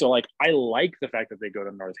of thing. So like, I like the fact that they go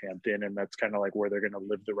to Northampton, and that's kind of like where they're going to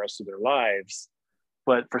live the rest of their lives.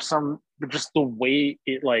 But just the way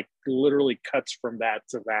it like literally cuts from that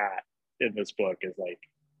to that in this book is like,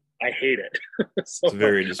 I hate it. So It's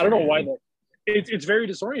very I don't know why it's very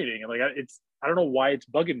disorienting. Like I don't know why it's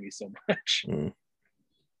bugging me so much. Mm.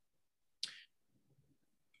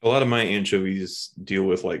 A lot of my anchovies deal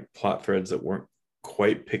with like plot threads that weren't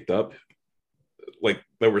quite picked up, like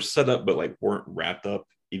that were set up but like weren't wrapped up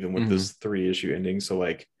even with this 3-issue ending. So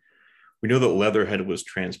like, we know that Leatherhead was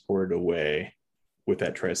transported away with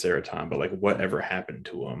that Triceraton, but like whatever happened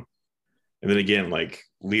to him? And then again, like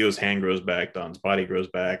Leo's hand grows back, Don's body grows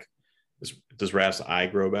back. Does Raph's eye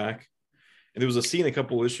grow back? And there was a scene a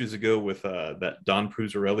couple issues ago with that Don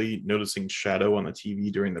Puzzarelli noticing Shadow on the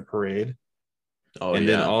TV during the parade. Oh, and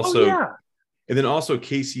yeah. then also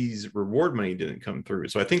Casey's reward money didn't come through.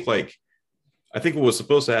 So I think what was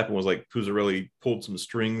supposed to happen was like Puzzarelli pulled some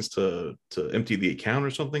strings to empty the account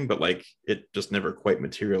or something, but like it just never quite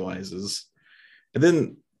materializes. And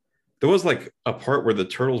then there was like a part where the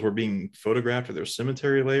Turtles were being photographed at their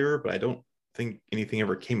cemetery layer, but I don't think anything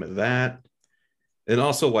ever came of that. And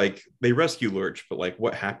also like they rescue Lurch, but like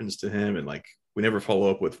what happens to him? And like we never follow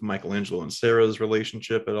up with Michelangelo and Sarah's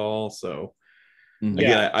relationship at all. So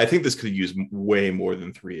again, I think this could use way more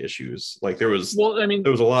than 3 issues. Like there was a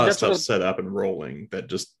lot of stuff set up and rolling that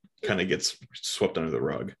just kind of gets swept under the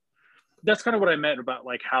rug. That's kind of what I meant about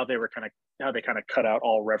like how they kind of cut out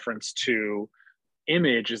all reference to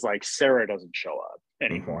Image. Is like Sarah doesn't show up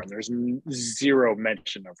anymore, and there's zero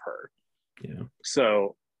mention of her. Yeah.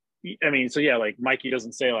 So, I mean, like Mikey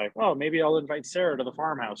doesn't say like, oh, maybe I'll invite Sarah to the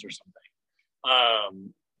farmhouse or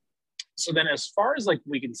something. So then as far as like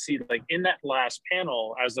we can see, like in that last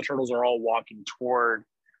panel, as the Turtles are all walking toward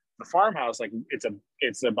the farmhouse, like it's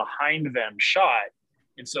a behind them shot.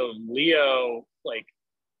 And so Leo's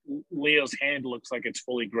hand looks like it's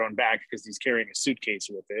fully grown back because he's carrying a suitcase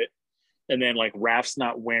with it. And then like Raph's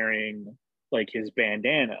not wearing like his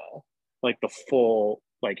bandana, like the full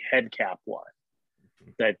like head cap one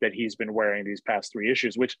that he's been wearing these past 3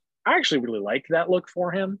 issues, which I actually really like that look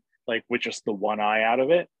for him, like with just the one eye out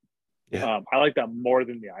of it. Yeah. I like that more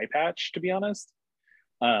than the eye patch, to be honest.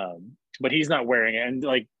 But he's not wearing it. And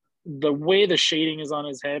like the way the shading is on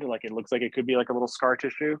his head, like it looks like it could be like a little scar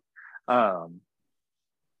tissue.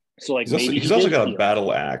 So like he's also got a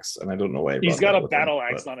battle axe, and I don't know why he's got a battle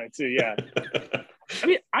axe on it too. Yeah. I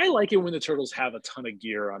mean, I like it when the Turtles have a ton of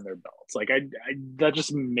gear on their belts. Like I that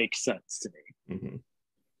just makes sense to me. Mm-hmm.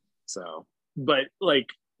 So, but like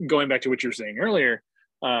going back to what you were saying earlier,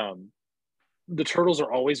 the Turtles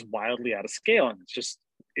are always wildly out of scale, and it's just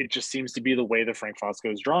it just seems to be the way that Frank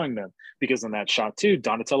Fosco is drawing them, because in that shot too,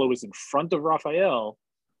 Donatello was in front of Raphael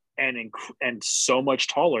and so much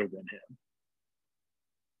taller than him.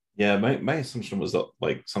 Yeah, my assumption was that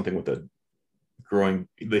like something with the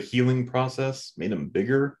healing process made him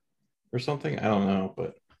bigger or something. I don't know,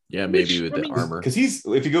 but yeah, maybe with the armor. Because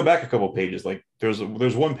if you go back a couple pages, like there's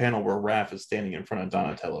one panel where Raph is standing in front of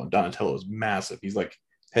Donatello, and Donatello is massive. He's like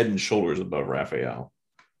head and shoulders above Raphael.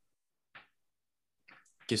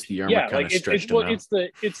 Guess the armor kind of stretched him out.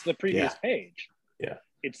 It's the previous page. Yeah,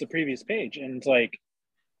 it's the previous page, and it's like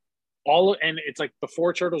it's like the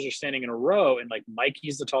four turtles are standing in a row, and like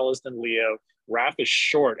Mikey's the tallest in Leo, Raph is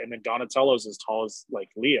short, and then Donatello's as tall as like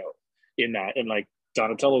Leo in that, and like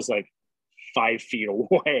Donatello's like 5 feet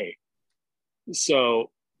away. So,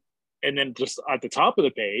 and then just at the top of the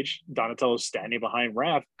page, Donatello's standing behind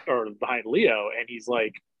Raph or behind Leo, and he's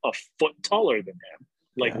like a foot taller than him.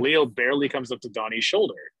 Like Leo barely comes up to Donnie's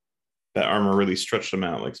shoulder. That armor really stretched him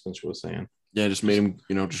out, like Spencer was saying. Yeah, just made him,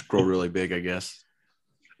 just grow really big, I guess.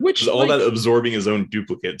 Which all that absorbing his own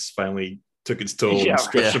duplicates finally took its toll and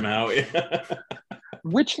stretched him out.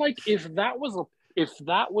 Which, like, if that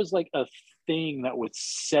was like a thing that was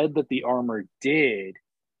said that the armor did,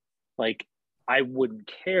 like, I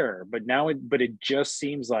wouldn't care. But now it just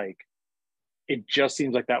seems like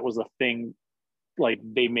that was a thing, like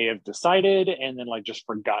they may have decided and then like just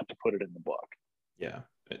forgot to put it in the book. Yeah.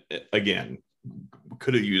 Again,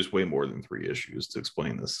 could have used way more than 3 issues to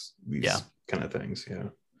explain these kind of things.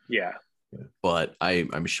 Yeah. But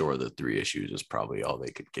I'm sure the 3 issues is probably all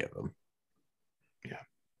they could give him. Yeah.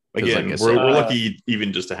 Again, like we're lucky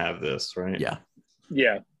even just to have this, right? Yeah.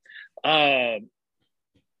 Yeah. And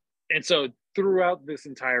so throughout this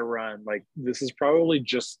entire run, like this is probably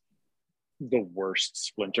just the worst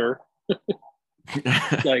Splinter.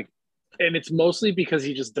 Like, and it's mostly because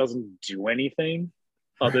he just doesn't do anything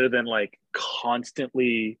other than like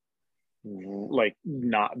constantly like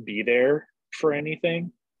not be there for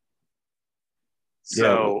anything.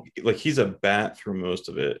 So like he's a bat through most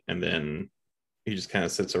of it, and then he just kind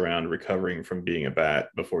of sits around recovering from being a bat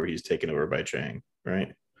before he's taken over by Chang,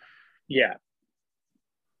 right? Yeah.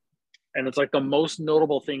 And it's like the most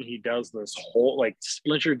notable thing he does this whole, like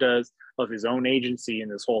Splinter does of his own agency in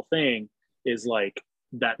this whole thing is like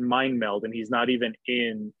that mind meld, and he's not even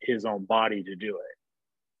in his own body to do it.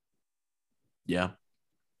 Yeah.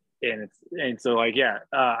 And so like,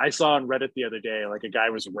 I saw on Reddit the other day, like a guy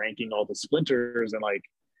was ranking all the Splinters, and like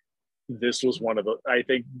this was one of the, I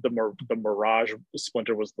think the Mirage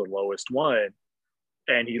Splinter was the lowest one,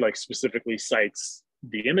 and he like specifically cites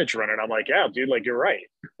the Image Runner, and I'm like, yeah, dude, like you're right.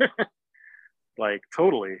 Like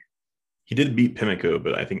totally. He did beat Pimiko,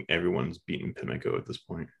 but I think everyone's beating Pimiko at this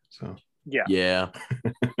point. So yeah.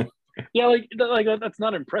 Yeah, like that's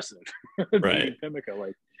not impressive. Right. Pimiko,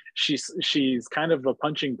 like she's kind of a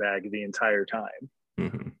punching bag the entire time.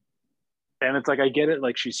 Mm-hmm. And it's like, I get it,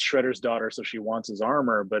 like she's Shredder's daughter, so she wants his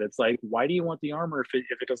armor, but it's like, why do you want the armor if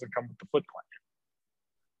it doesn't come with the Foot Clan?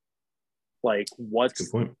 Like, what's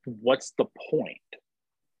the point?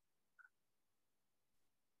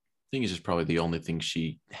 I think it's just probably the only thing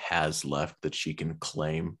she has left that she can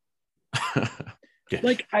claim. Yeah.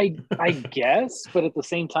 Like I guess, but at the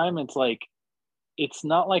same time, it's like, it's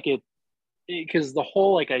not like it, because the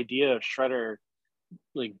whole like idea of Shredder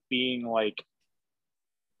like being like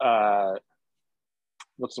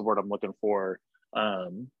what's the word I'm looking for,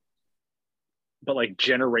 but like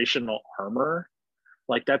generational armor,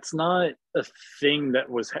 like that's not a thing that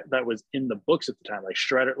was in the books at the time. Like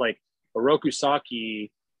Shredder, like Oroku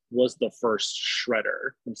Saki was the first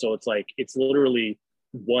Shredder, and so it's like it's literally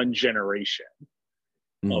one generation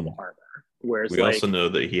of armor. Whereas we also know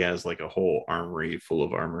that he has like a whole armory full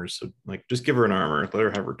of armor, so like just give her an armor, let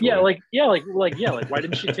her have her toy. Like why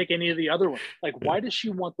didn't she take any of the other ones? Like why does she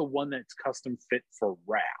want the one that's custom fit for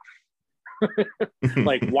Raph?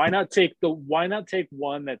 Like why not take one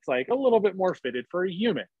that's like a little bit more fitted for a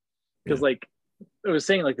human? Because like I was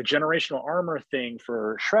saying, like the generational armor thing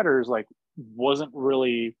for Shredders like wasn't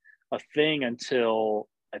really a thing until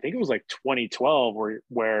I think it was like 2012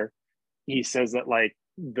 where he says that like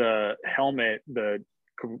the helmet, I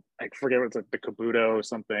forget what's like the Kabuto or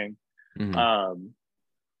something,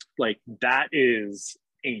 like that is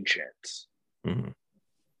ancient.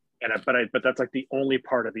 But that's like the only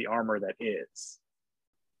part of the armor that is.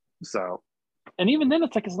 So, and even then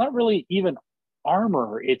it's like it's not really even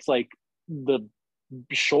armor, it's like the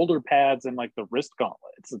shoulder pads and like the wrist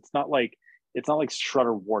gauntlets. It's not like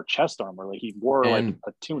Shredder wore chest armor, like he wore like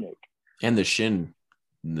a tunic. And the shin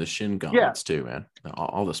gauntlets too, man.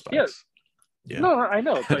 All the spikes. Yeah. No, I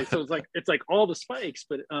know. It's like, so it's like all the spikes,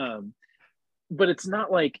 but but it's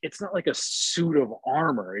not like a suit of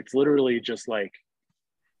armor. It's literally just like,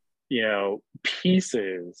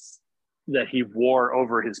 pieces that he wore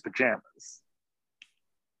over his pajamas.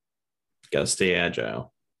 Gotta stay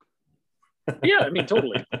agile. Yeah, I mean,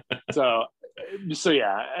 totally. So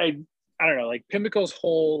yeah, I don't know, like Pimiko's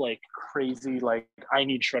whole like crazy like I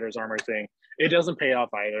need Shredder's armor thing, it doesn't pay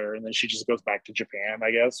off either, and then she just goes back to Japan,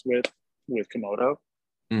 I guess, with Komodo.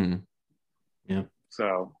 Yeah.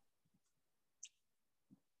 So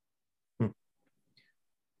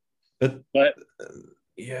but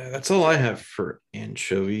yeah, that's all I have for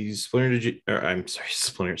anchovies. Spencer,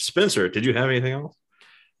 did you have anything else?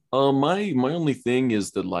 My only thing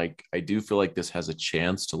is that like I do feel like this has a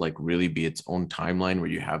chance to like really be its own timeline, where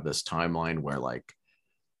you have this timeline where like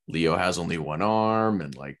Leo has only one arm,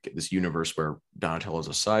 and like this universe where Donatello's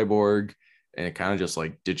a cyborg, and it kind of just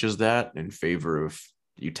like ditches that in favor of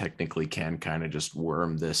you technically can kind of just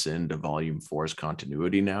worm this into Volume 4's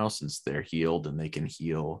continuity now, since they're healed and they can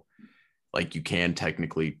heal. Like you can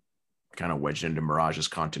technically kind of wedge into Mirage's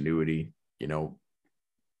continuity,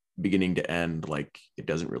 beginning to end. Like it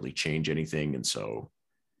doesn't really change anything, and so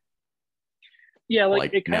yeah,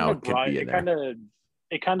 like it kind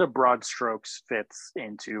of broad strokes fits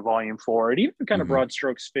into Volume 4. It even kind of broad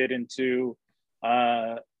strokes fits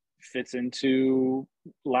into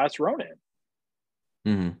Last Ronin.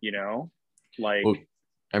 Like, well,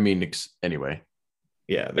 I mean, anyway.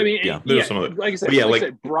 Yeah, there's some of the, like I said,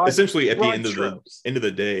 essentially at the end of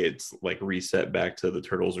the day, it's like reset back to the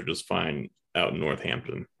turtles are just fine out in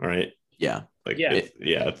Northampton, right? Yeah, like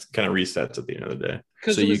it's kind of resets at the end of the day.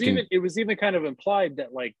 Because so it was even kind of implied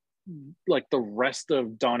that like the rest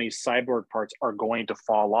of Donnie's cyborg parts are going to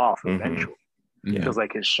fall off eventually, because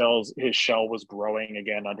like his shell was growing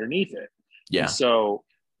again underneath it. Yeah. And so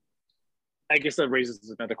I guess that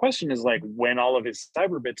raises another question: is like when all of his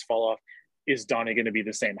cyber bits fall off, is Donnie going to be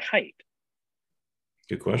the same height?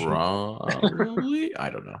 Good question. Probably. I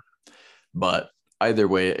don't know. But either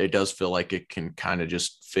way, it does feel like it can kind of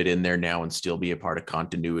just fit in there now and still be a part of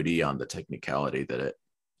continuity on the technicality that it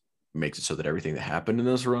makes it so that everything that happened in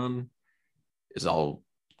this run is all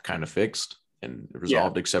kind of fixed and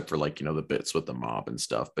resolved, except for like, the bits with the mob and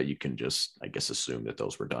stuff. But you can just, I guess, assume that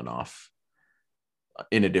those were done off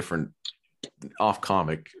in a different off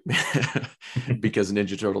comic because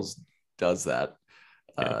Ninja Turtles does that.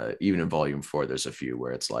 Even in Volume 4, there's a few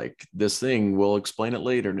where it's like, this thing, we'll explain it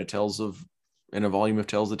later in a volume of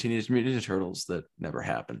Tales of the Teenage Mutant Ninja Turtles that never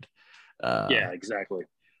happened. Exactly.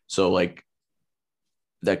 So like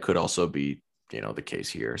that could also be the case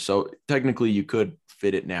here. So technically you could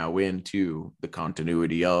fit it now into the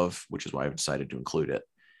continuity of, which is why I've decided to include it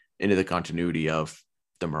into the continuity of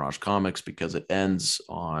the Mirage comics, because it ends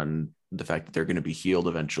on the fact that they're going to be healed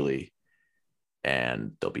eventually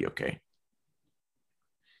and they'll be okay.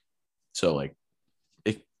 So like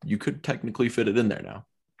you could technically fit it in there now.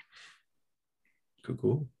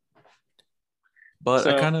 Cool. But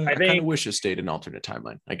so I kind of wish it stayed an alternate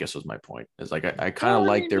timeline, I guess was my point. Is like I kind of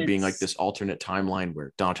like there being like this alternate timeline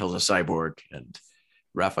where Donatello's a cyborg and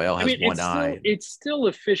Raphael has one eye. It still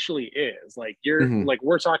officially is. Like you're like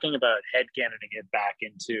we're talking about headcanoning it back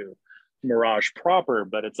into Mirage proper,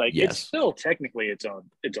 but it's like it's still technically its own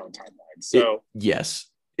timeline. So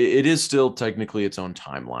it is still technically its own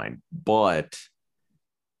timeline, but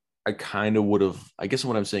I kind of would have, I guess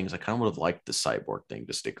what I'm saying is I kind of would have liked the cyborg thing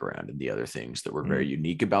to stick around and the other things that were very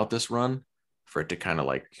unique about this run for it to kind of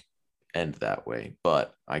like end that way.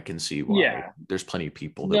 But I can see why there's plenty of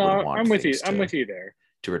people that would want I'm with you there.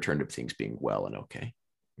 To return to things being well and okay.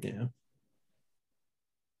 Yeah.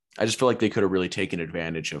 I just feel like they could have really taken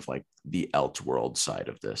advantage of like the Elseworld side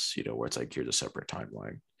of this, where it's like, here's a separate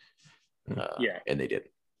timeline. And they did.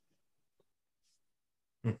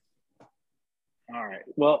 All right.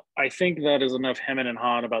 Well, I think that is enough hemming and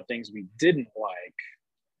hawing about things we didn't like.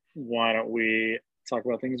 Why don't we talk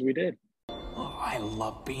about things we did? Oh, I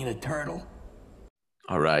love being a turtle.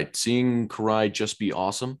 All right. Seeing Karai just be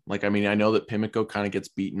awesome. Like, I mean, I know that Pimiko kind of gets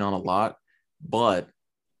beaten on a lot, but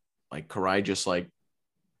like Karai just like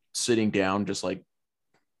sitting down, just like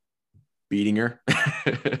beating her,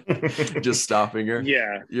 just stopping her.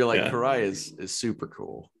 Yeah. You're like, Karai is super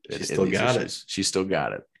cool. She still got it. She still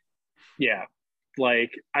got it. Yeah.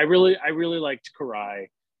 Like I really liked Karai.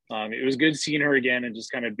 It was good seeing her again and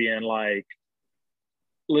just kind of being like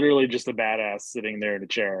literally just a badass sitting there in a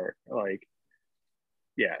chair. Like,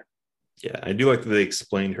 yeah, I do like that they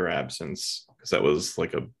explained her absence, because that was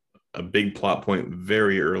like a big plot point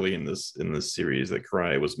very early in this series that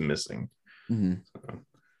Karai was missing.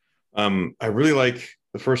 I really like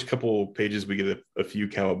the first couple pages. We get a few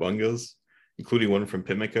cowabungas, including one from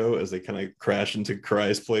Pimiko as they kind of crash into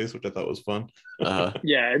Karai's place, which I thought was fun.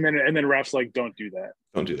 Yeah, and then Raph's like, "Don't do that.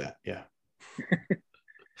 Don't do that." Yeah.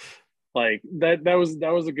 Like that was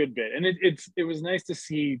a good bit, and it was nice to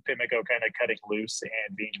see Pimiko kind of cutting loose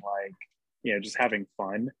and being like, just having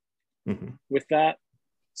fun with that.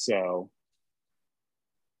 So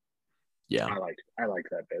yeah, I liked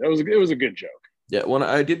that bit. It was a good joke. Yeah, well,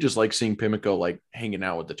 I did just like seeing Pimiko like hanging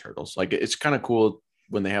out with the turtles. Like it's kind of cool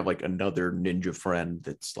when they have like another ninja friend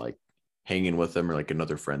that's like hanging with them, or like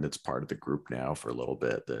another friend that's part of the group now for a little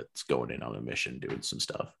bit that's going in on a mission doing some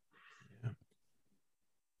stuff.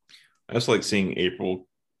 I also like seeing April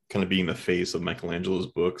kind of being the face of Michelangelo's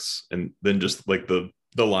books, and then just like the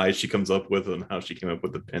lies she comes up with and how she came up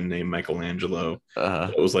with the pen name Michelangelo.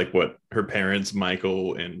 It was like what her parents,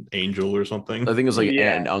 Michael and Angel or something. I think it was like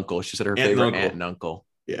aunt and uncle. She said her favorite aunt and uncle.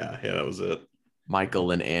 Yeah, that was it.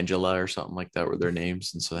 Michael and Angela or something like that were their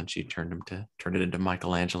names, and so then she turned it into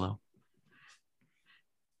Michelangelo.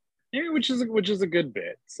 Yeah, which is a good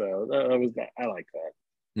bit. So that was that. I like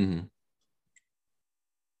that. Mm-hmm.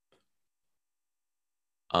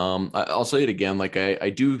 I'll say it again. Like I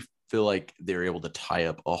do feel like they're able to tie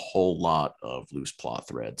up a whole lot of loose plot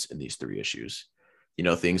threads in these 3 issues.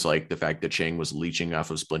 Things like the fact that Chang was leeching off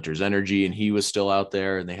of Splinter's energy and he was still out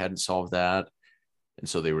there and they hadn't solved that. And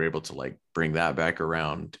so they were able to like bring that back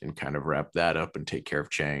around and kind of wrap that up and take care of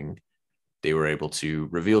Chang. They were able to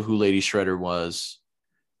reveal who Lady Shredder was,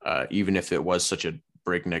 even if it was such a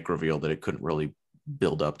breakneck reveal that it couldn't really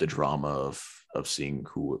build up the drama of seeing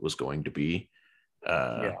who it was going to be.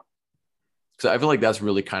 So I feel like that's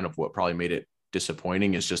really kind of what probably made it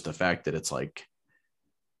disappointing, is just the fact that it's like,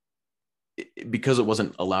 because it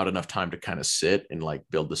wasn't allowed enough time to kind of sit and like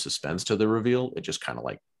build the suspense to the reveal, it just kind of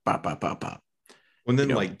like pop. When then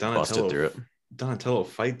like Donatello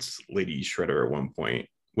fights Lady Shredder at one point,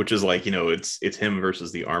 which is like, it's him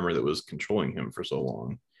versus the armor that was controlling him for so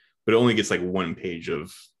long, but it only gets like 1 page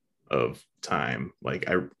of time. Like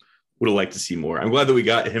I would have liked to see more. I'm glad that we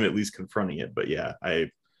got him at least confronting it, but yeah,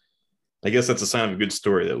 I guess that's a sign of a good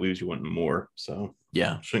story that leaves you wanting more. So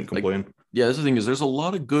yeah, shouldn't complain. That's the thing, is there's a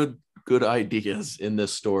lot of good ideas in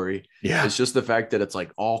this story. Yeah, it's just the fact that it's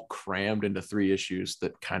like all crammed into 3 issues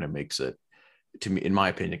that kind of makes it, to me, in my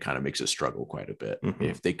opinion, kind of makes it struggle quite a bit.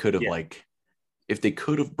 If they could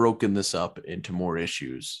have broken this up into more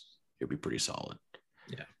issues, it'd be pretty solid.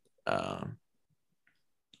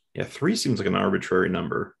 Yeah, 3 seems like an arbitrary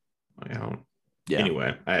number. I don't. Yeah.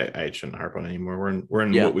 Anyway, I shouldn't harp on it anymore. We're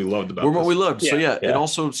in what we loved about. What we loved. So it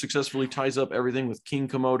also successfully ties up everything with King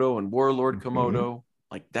Komodo and Warlord Komodo.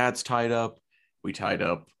 Like that's tied up. We tied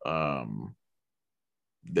up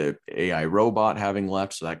the AI robot having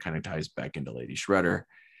left, so that kind of ties back into Lady Shredder.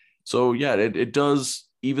 So yeah, it does.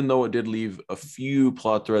 Even though it did leave a few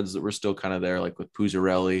plot threads that were still kind of there, like with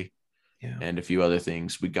Puzzarelli and a few other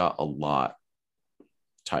things, we got a lot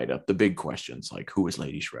tied up. The big questions like who is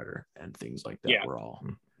Lady Shredder and things like that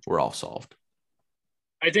were all solved.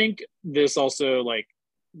 I think this also, like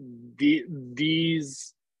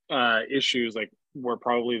these issues, like were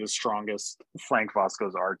probably the strongest Frank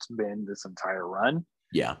Vasco's art's been this entire run.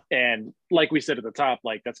 Yeah. And like we said at the top,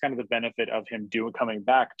 like that's kind of the benefit of him coming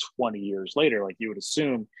back 20 years later. Like you would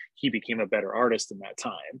assume he became a better artist in that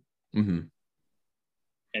time.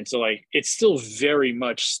 And so like it's still very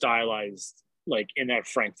much stylized like in that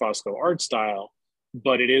Frank Fosco art style,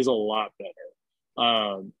 but it is a lot better.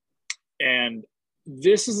 And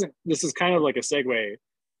this is kind of like a segue,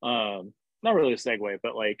 not really a segue,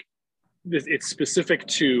 but like it's specific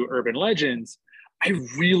to Urban Legends. I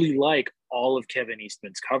really like all of Kevin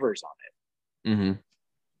Eastman's covers on it.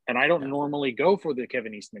 And I don't normally go for the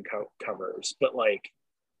Kevin Eastman covers, but like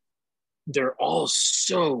they're all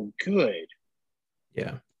so good.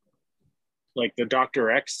 Yeah. Like the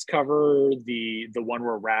Dr. X cover, the one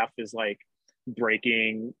where Raph is like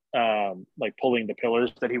breaking, like pulling the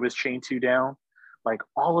pillars that he was chained to down. Like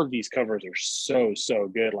all of these covers are so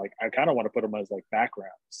good. Like I kind of want to put them as like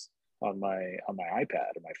backgrounds on my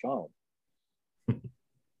iPad or my phone.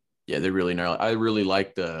 Yeah, they really gnarly. I really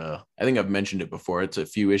like I think I've mentioned it before. It's a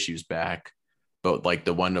few issues back, but like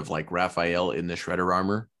the one of like Raphael in the Shredder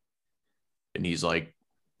armor, and he's like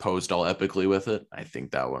posed all epically with it. I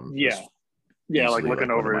think that one. Yeah, like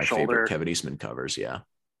looking over his shoulder. Kevin Eastman covers. Yeah.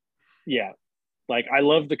 Like I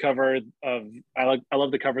love the cover I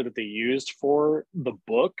love the cover that they used for the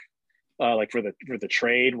book, like for the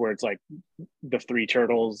trade, where it's like the 3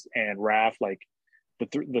 turtles and Raph, like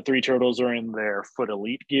the 3 turtles are in their Foot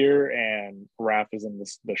Elite gear and Raph is in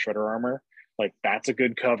the Shredder armor. Like that's a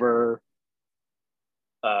good cover.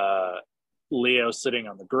 Leo sitting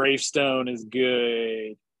on the gravestone is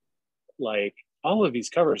good. like all of these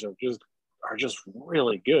covers are just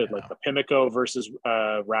really good. Yeah. Like the Pimiko versus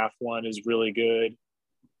Raph one is really good.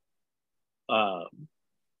 Like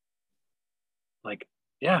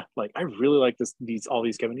I really like all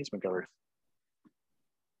these Kevin Eastman covers.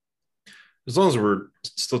 As long as we're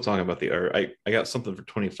still talking about the art, I got something for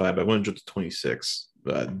 25. I want to jump to 26.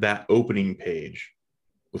 That opening page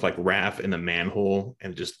with like Raph in the manhole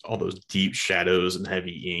and just all those deep shadows and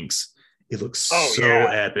heavy inks. It looks so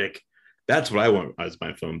epic. That's what I want as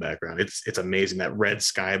my phone background. It's amazing. That red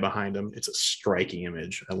sky behind him. It's a striking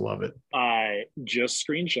image. I love it. I just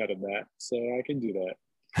screenshotted that, so I can do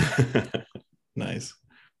that. Nice.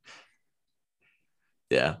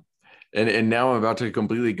 Yeah. And now I'm about to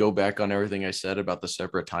completely go back on everything I said about the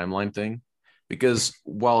separate timeline thing, because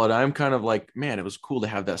while I'm kind of like, man, it was cool to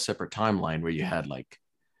have that separate timeline where you had like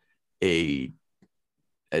a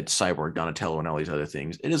Cyborg, Donatello, and all these other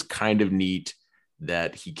things. It is kind of neat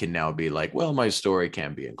that he can now be like, well, my story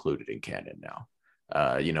can be included in canon now.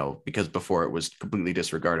 Because before it was completely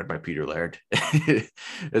disregarded by Peter Laird.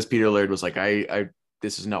 As Peter Laird was like, I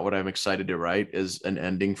this is not what I'm excited to write as an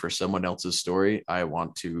ending for someone else's story. I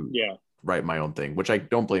want to write my own thing, which I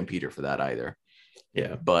don't blame Peter for that either.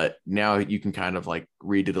 Yeah. But now you can kind of like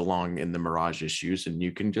read it along in the Mirage issues and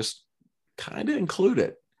you can just kind of include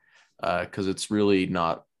it because it's really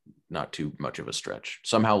not too much of a stretch.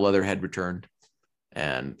 Somehow Leatherhead returned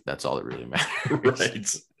and that's all that really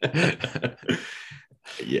matters. Right.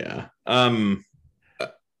 Yeah. One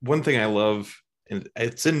thing I love, and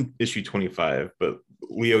it's in issue 25, but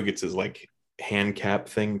Leo gets his like hand cap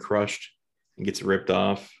thing crushed and gets ripped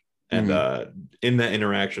off. And in that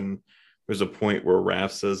interaction, there's a point where Raph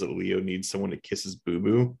says that Leo needs someone to kiss his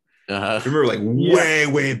boo-boo. Remember, like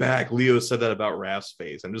way back, Leo said that about Raph's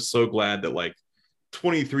face. I'm just so glad that like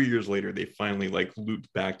 23 years later, they finally like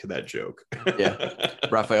looped back to that joke. Yeah,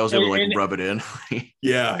 Raphael's able to like rub it in. Like,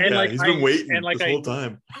 he's been waiting this whole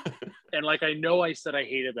time. And like I know I said I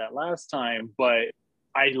hated that last time, but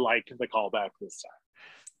I liked the callback this time.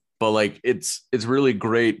 But like it's really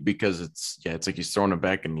great because it's like he's throwing it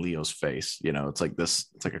back in Leo's face. It's like this.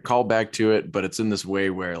 It's like a callback to it, but it's in this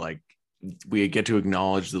way where like we get to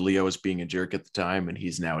acknowledge that Leo was being a jerk at the time, and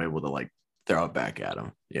he's now able to like throw it back at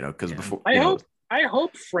him. Because before I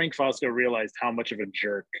hope Frank Fosco realized how much of a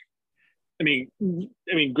jerk. I mean,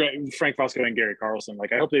 Frank Fosco and Gary Carlson.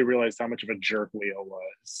 Like, I hope they realized how much of a jerk Leo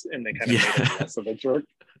was, and they kind of made him less of a jerk.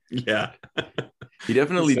 Yeah, he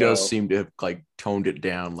definitely does seem to have like toned it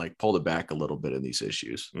down, like pulled it back a little bit in these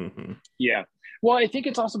issues. Mm-hmm. Yeah, well, I think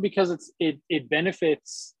it's also because it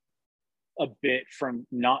benefits a bit from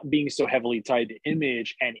not being so heavily tied to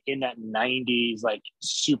Image and in that 90s like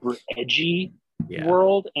super edgy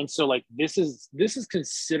world, and so like this is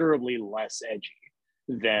considerably less edgy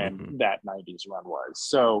than that 90s run was.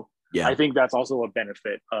 So I think that's also a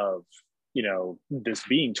benefit of this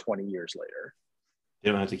being 20 years later.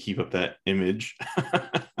 You don't have to keep up that image.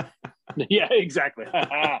 Yeah, exactly.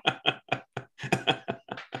 Oh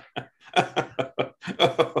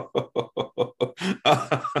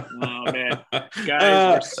man,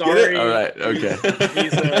 guys, we're sorry. All right, okay.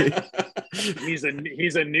 He's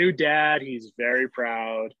a new dad. He's very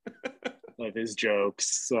proud of his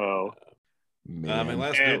jokes. So, my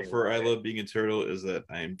last note for I Love Being a Turtle is that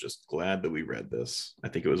I'm just glad that we read this. I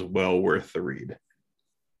think it was well worth the read.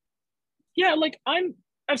 Yeah, like I've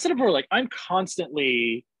said it before. Like I'm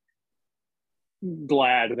constantly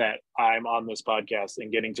glad that I'm on this podcast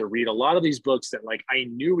and getting to read a lot of these books that like I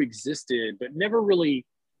knew existed, but I never really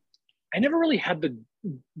had the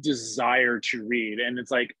desire to read. And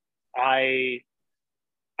it's like I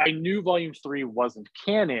knew volume 3 wasn't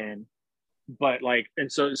canon, but like, and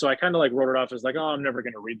so I kind of like wrote it off as like, oh, I'm never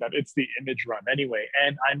going to read that. It's the Image run anyway.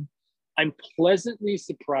 And I'm pleasantly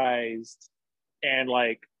surprised, and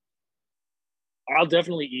like I'll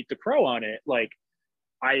definitely eat the crow on it. Like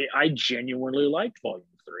I genuinely liked volume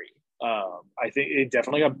 3. I think it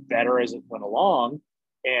definitely got better as it went along,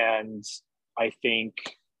 and I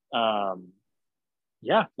think I'm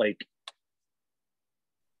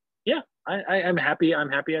happy I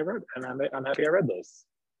read, and I'm happy I read this.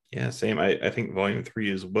 Yeah, same. I think volume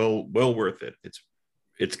 3 is well worth it.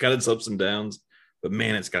 It's got its ups and downs, but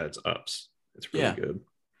man, it's got its ups. It's really good.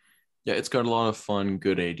 Yeah, it's got a lot of fun,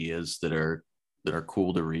 good ideas that are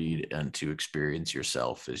cool to read and to experience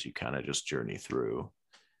yourself as you kind of just journey through.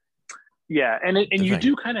 Yeah, and you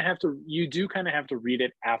do kind of have to read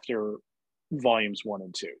it after volumes 1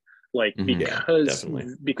 and 2, like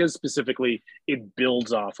because specifically it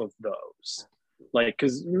builds off of those. Like,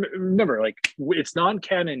 because remember, like it's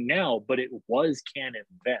non-canon now, but it was canon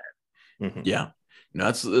then. Yeah, No,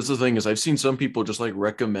 that's the thing is I've seen some people just like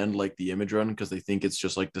recommend like the image run because they think it's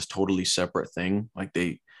just like this totally separate thing. Like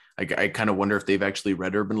I kind of wonder if they've actually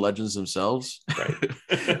read Urban Legends themselves,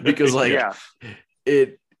 Right. because like Yeah.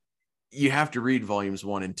 it you have to read volumes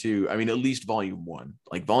 1 and 2. I mean, at least volume 1.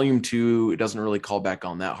 Like volume 2, it doesn't really call back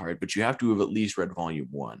on that hard, but you have to have at least read volume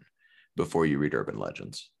 1 before you read Urban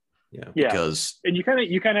Legends. Yeah. Because and you kind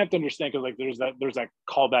of have to understand because like there's that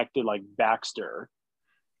callback to like Baxter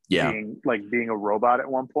being a robot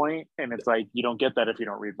at one point, and it's like you don't get that if you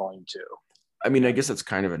don't read volume 2. I mean, I guess it's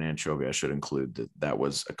kind of an anchovy. I should include that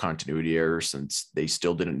was a continuity error since they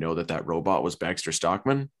still didn't know that robot was Baxter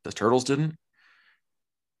Stockman. The Turtles didn't.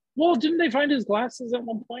 Well, didn't they find his glasses at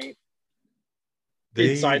one point?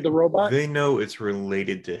 Inside the robot? They know it's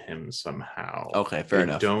related to him somehow. Okay, fair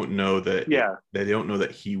enough. They don't know that they don't know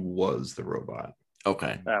that he was the robot.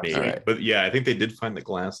 Okay. Maybe. Right. But yeah, I think they did find the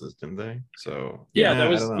glasses, didn't they? So that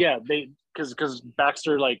was they because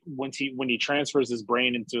Baxter, like when he transfers his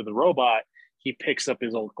brain into the robot, he picks up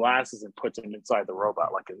his old glasses and puts them inside the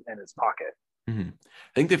robot, like in his pocket. Mm-hmm.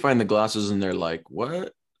 I think they find the glasses and they're like,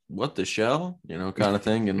 what the shell, kind of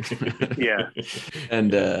thing. And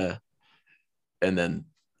and then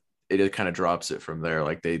it kind of drops it from there.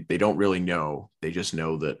 Like they don't really know. They just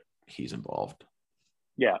know that he's involved.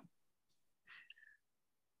 Yeah.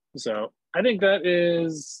 So I think that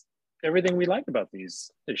is everything we like about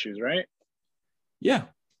these issues, right? Yeah.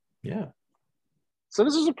 Yeah. So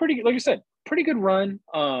this is a pretty, like I said, pretty good run.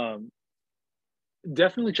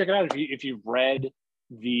 Definitely check it out if you've read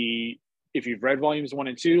volumes 1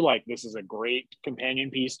 and 2. Like this is a great companion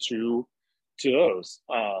piece to those.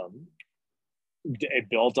 It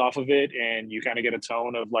built off of it, and you kind of get a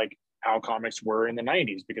tone of like how comics were in the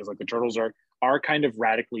 90s, because like the Turtles are kind of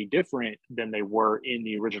radically different than they were in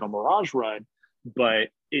the original Mirage run, but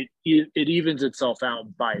it evens itself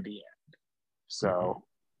out by the end. So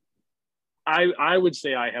I would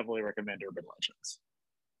say I heavily recommend Urban Legends.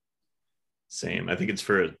 Same. I think it's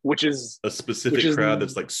for a specific crowd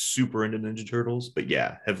that's like super into Ninja Turtles, but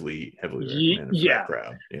yeah, heavily recommended for that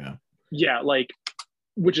crowd. Yeah, like,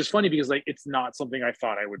 which is funny because like it's not something I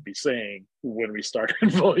thought I would be saying when we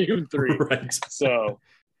started volume 3. Right. So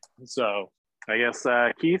I guess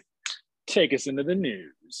Keith, take us into the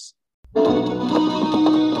news.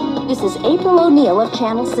 This is April O'Neil of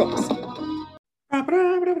Channel 6.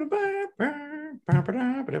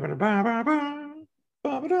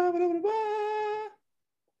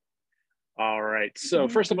 All right. So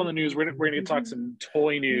first up on the news, we're going to talk some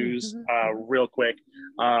toy news real quick.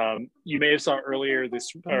 You may have saw earlier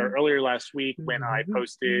last week when I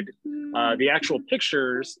posted the actual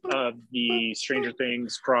pictures of the Stranger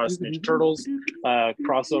Things cross Ninja Turtles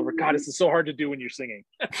crossover. God, this is so hard to do when you're singing.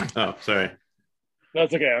 Oh, sorry.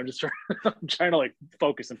 That's okay. I'm just trying to like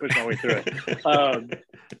focus and push my way through it.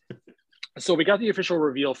 So we got the official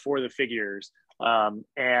reveal for the figures,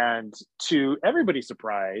 and to everybody's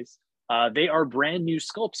surprise, they are brand new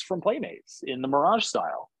sculpts from Playmates in the Mirage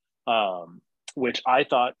style, which I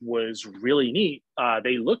thought was really neat.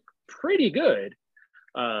 They look pretty good,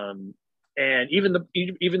 and even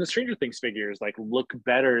the Stranger Things figures like look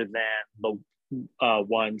better than the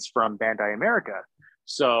ones from Bandai America.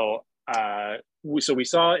 So we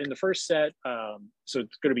saw in the first set. So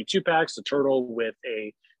it's going to be 2 packs: a turtle with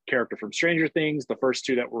a character from Stranger Things. The first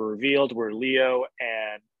 2 that were revealed were Leo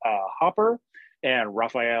and Hopper, and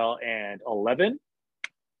Raphael and 11.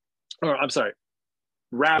 Or I'm sorry,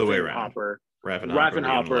 Raph and Hopper. Raph and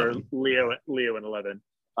Hopper, Leo and 11.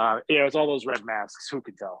 It's all those red masks. Who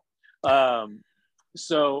could tell?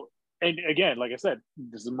 So, and again, like I said,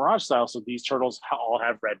 this is Mirage style, so these turtles all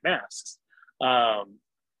have red masks.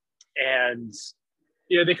 And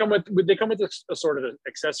they come with a sort of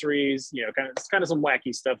accessories. It's kind of some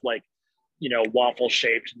wacky stuff like, waffle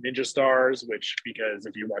shaped ninja stars, which, because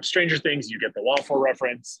if you watch Stranger Things, you get the waffle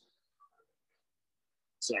reference.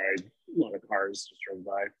 Sorry, a lot of cars just drove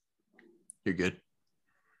by. You're good.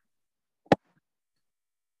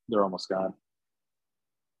 They're almost gone.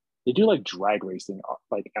 They do like drag racing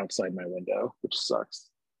like outside my window, which sucks.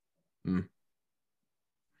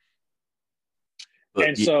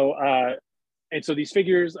 So these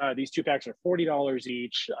figures, these 2 packs are $40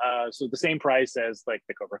 each. So the same price as like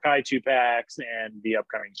the Cobra Kai 2 packs and the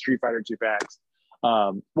upcoming Street Fighter 2 packs.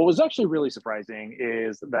 What was actually really surprising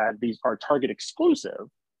is that these are Target exclusive.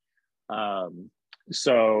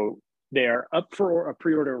 So they're up for a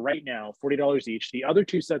pre-order right now, $40 each. The other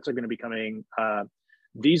 2 sets are going to be coming.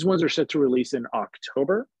 These ones are set to release in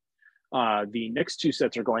October. The next 2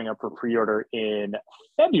 sets are going up for pre-order in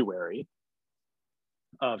February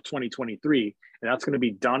of 2023, and that's going to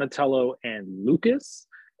be Donatello and Lucas,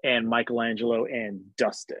 and Michelangelo and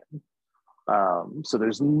Dustin. So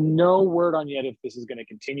there's no word on yet if this is going to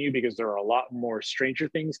continue, because there are a lot more Stranger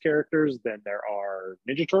Things characters than there are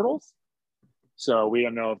Ninja Turtles. So we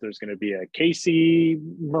don't know if there's going to be a Casey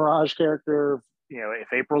Mirage character,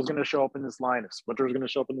 if April's going to show up in this line, if Splinter's going to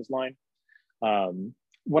show up in this line.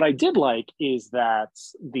 What I did like is that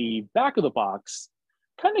the back of the box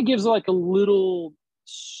kind of gives like a little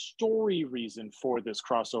story reason for this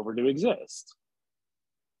crossover to exist.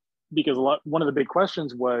 Because one of the big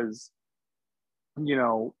questions was,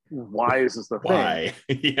 why is this the thing? Why?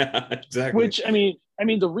 Yeah, exactly. Which I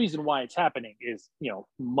mean, the reason why it's happening is,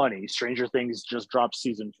 money. Stranger Things just dropped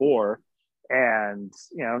season 4, and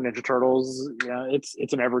Ninja Turtles,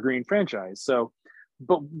 it's an evergreen franchise. So,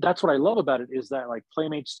 but that's what I love about it, is that like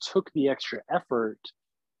Playmates took the extra effort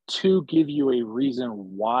to give you a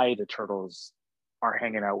reason why the Turtles are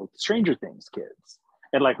hanging out with Stranger Things kids,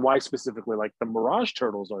 and like why specifically like the Mirage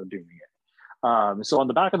Turtles are doing it. So on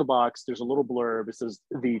the back of the box, there's a little blurb. It says,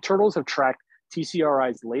 the Turtles have tracked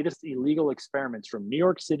TCRI's latest illegal experiments from New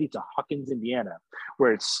York City to Hawkins, Indiana,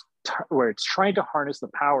 where it's trying to harness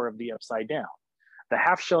the power of the Upside Down. The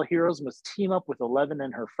half-shell heroes must team up with Eleven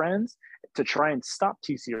and her friends to try and stop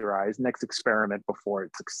TCRI's next experiment before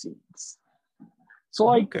it succeeds. So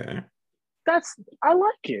like, okay. I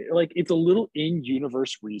like it. Like, it's a little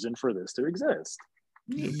in-universe reason for this to exist.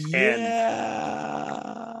 Yeah.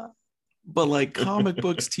 But like comic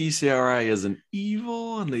books, TCRI isn't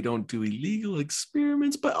evil, and they don't do illegal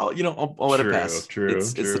experiments. But I'll let it pass.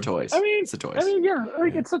 It's the toys. It's the toys. Yeah,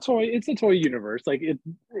 like it's a toy. It's a toy universe. Like it.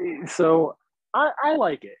 So I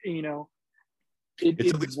like it.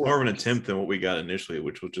 It's at least more of an attempt than what we got initially,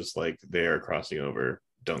 which was just like they're crossing over.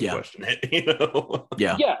 Don't question it.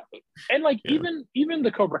 Yeah. Yeah, and like even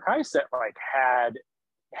the Cobra Kai set like had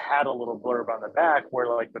a little blurb on the back where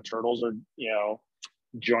like the Turtles are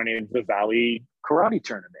joining the Valley Karate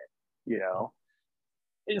Tournament,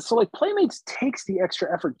 And so like Playmates takes the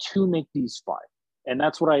extra effort to make these fun, and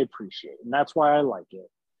that's what I appreciate, and that's why I like it.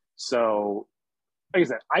 So like I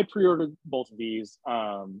said, I pre-ordered both of these.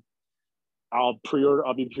 I'll be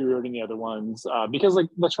pre-ordering the other ones because like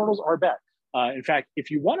the Turtles are back. In fact,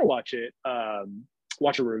 if you want to watch it,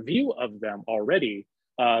 watch a review of them already,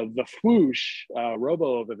 the Fwoosh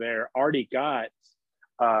Robo over there already got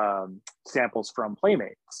samples from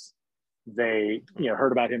Playmates. They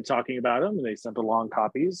heard about him talking about them, and they sent along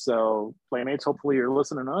copies. So Playmates, hopefully you're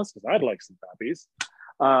listening to us, because I'd like some copies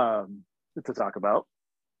to talk about.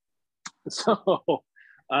 So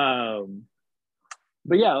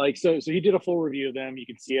but yeah, like so he did a full review of them. You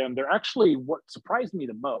can see them. They're actually, what surprised me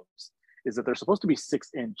the most is that they're supposed to be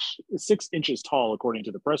 6 inches tall according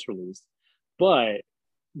to the press release, but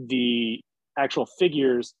the actual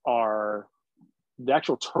turtles are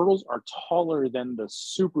taller than the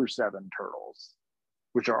Super 7 turtles,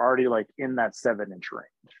 which are already like in that 7-inch range.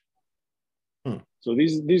 So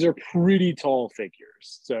these are pretty tall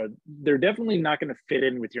figures. So they're definitely not going to fit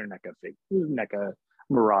in with your NECA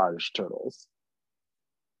Mirage turtles.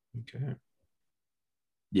 Okay.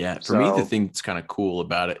 Yeah, for me, the thing that's kind of cool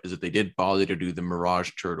about it is that they did bother to do the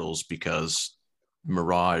Mirage Turtles, because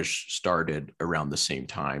Mirage started around the same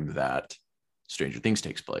time that Stranger Things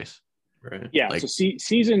takes place. Right. Yeah. Like, so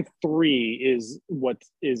season 3 is what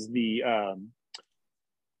is the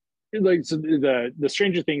the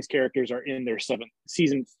Stranger Things characters are in their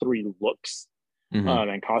season 3 looks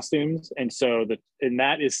and costumes, and so that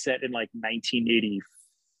is set in like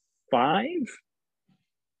 1985.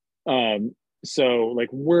 So like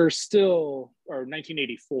we're still, or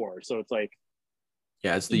 1984. So it's like,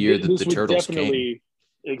 yeah, it's the year that the Turtles came.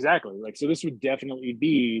 Exactly. Like, so this would definitely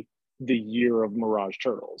be the year of Mirage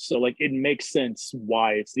Turtles. So like it makes sense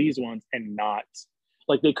why it's these ones, and not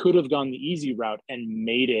like they could have gone the easy route and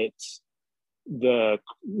made it the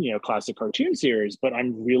classic cartoon series, but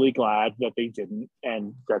I'm really glad that they didn't,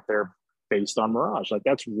 and that they're based on Mirage. Like,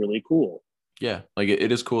 that's really cool. Yeah, like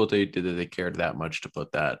it is cool that they cared that much to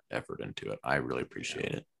put that effort into it. I really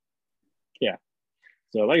appreciate it. Yeah.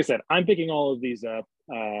 So like I said, I'm picking all of these up.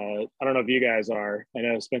 I don't know if you guys are. I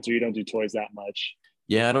know, Spencer, you don't do toys that much.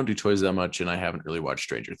 Yeah, I don't do toys that much, and I haven't really watched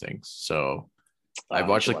Stranger Things. So I've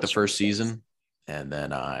watched like the first season, and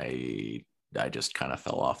then I just kind of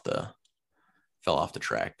fell off the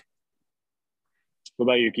track. What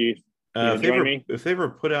about you, Keith? If they ever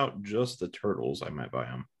put out just the Turtles, I might buy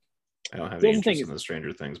them. I don't have any interest in the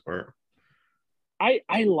Stranger Things part. I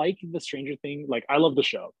like the Stranger Things. Like, I love the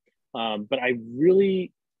show, but I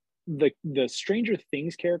really the Stranger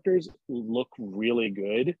Things characters look really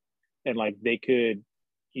good, and like they could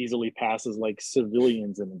easily pass as like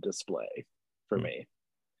civilians in a display for me.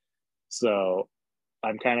 So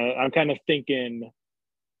I'm kind of thinking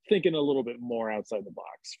a little bit more outside the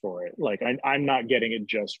box for it. Like I'm not getting it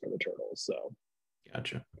just for the turtles. So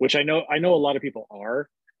Gotcha. which I know a lot of people are,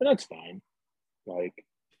 and that's fine. Like,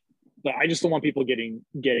 but I just don't want people getting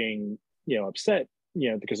upset,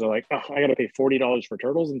 because they're like, oh, I got to pay $40 for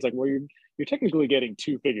turtles, and it's like, well, you're technically getting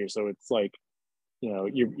two figures, so it's like,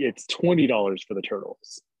 it's $20 for the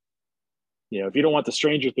turtles. If you don't want the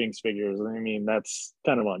Stranger Things figures, I mean, that's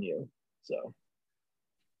kind of on you. So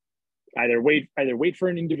either wait for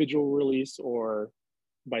an individual release or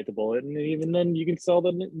bite the bullet, and even then you can sell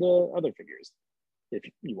the other figures if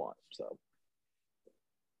you want. So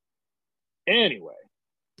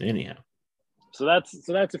anyhow, so that's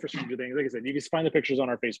it for Stranger Things. Like I said, you can find the pictures on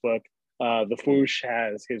our Facebook. The Foosh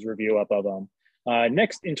has his review up of them.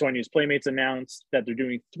 Next in Toy News, Playmates announced that they're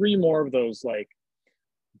doing 3 more of those like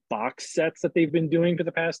box sets that they've been doing for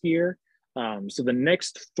the past year. So the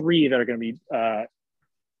next 3 that are going to be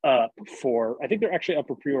up for, I think they're actually up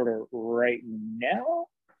for pre-order right now.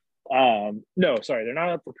 No, sorry, they're not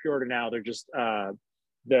up for pre-order now. They're just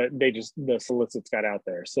the solicits got out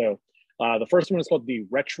there. So the first one is called the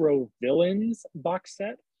Retro Villains box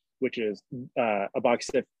set, which is a box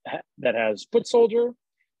set that has Foot Soldier,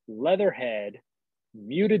 Leatherhead,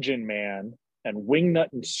 Mutagen Man, and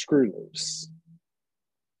Wingnut and Screwloose.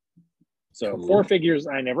 So cool. 4 figures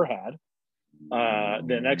I never had.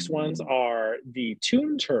 The next ones are the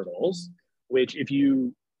Toon Turtles, which if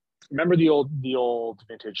you remember the old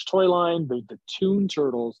vintage toy line, the Toon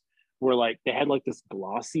Turtles were like, they had like this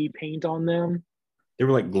glossy paint on them. They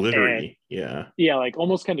were like glittery. Yeah, like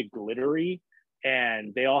almost kind of glittery.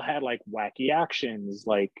 And they all had like wacky actions,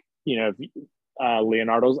 like,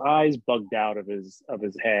 Leonardo's eyes bugged out of his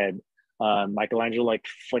head. Michelangelo like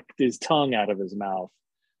flicked his tongue out of his mouth.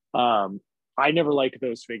 I never liked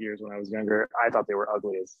those figures when I was younger. I thought they were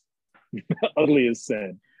ugly as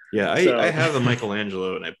sin. Yeah, I have the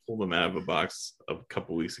Michelangelo, and I pulled them out of a box a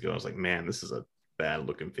couple weeks ago. I was like, man, this is a bad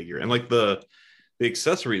looking figure. And like the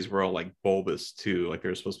accessories were all like bulbous too, like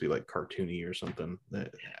they're supposed to be like cartoony or something.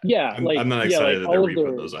 Yeah, I'm not excited that they're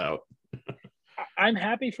re-putting those out. I'm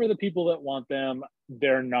happy for the people that want them.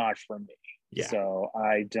 They're not for me. Yeah. So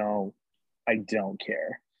I don't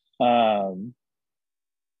care.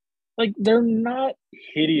 Like they're not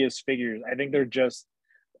hideous figures. I think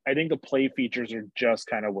the play features are just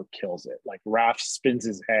kind of what kills it. Like Raph spins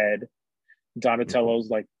his head. Donatello's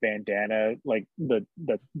like bandana, like the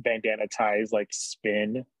bandana ties like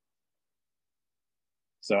spin.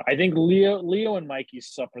 So I think Leo and Mikey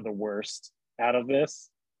suffer the worst out of this.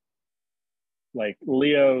 Like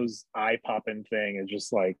Leo's eye popping thing is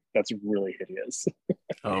just like, that's really hideous.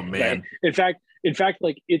 Oh man. in fact,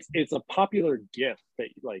 like it's a popular GIF that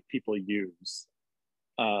like people use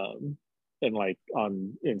and like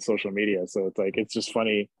in social media. So it's like, it's just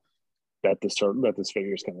funny that this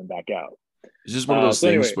figure is coming back out. It's just one of those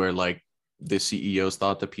things where like the CEOs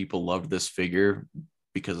thought that people loved this figure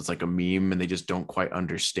because it's like a meme and they just don't quite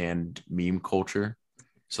understand meme culture.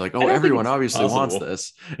 So like, oh, everyone obviously wants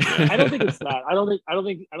this. I don't think it's that. I don't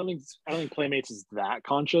think Playmates is that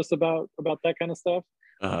conscious about that kind of stuff.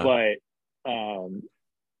 But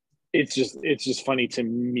it's just funny to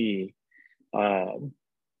me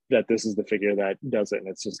that this is the figure that does it, and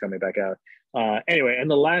it's just coming back out. Anyway, and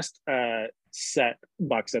the last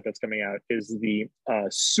box set that's coming out is the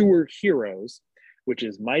Sewer Heroes, which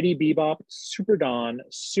is Mighty Bebop, Super Don,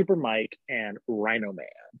 Super Mike, and Rhino Man.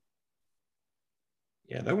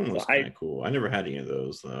 Yeah, that one was kind of cool. I never had any of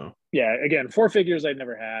those though. Yeah, again, 4 figures I'd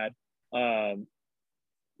never had.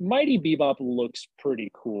 Mighty Bebop looks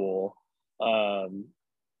pretty cool.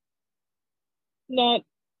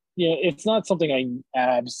 It's not something I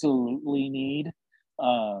absolutely need.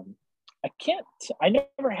 I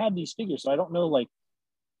never had these figures, so I don't know, like,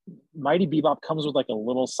 Mighty Bebop comes with like a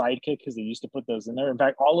little sidekick because they used to put those in there. In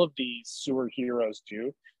fact, all of the Sewer Heroes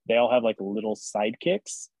too, they all have like little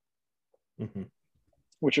sidekicks. Mm-hmm.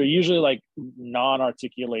 Which are usually like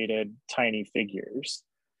non-articulated tiny figures.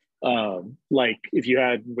 Like if you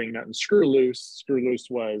had Wingnut and Screwloose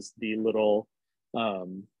was the little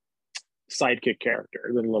sidekick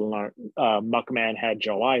character. The little Muckman had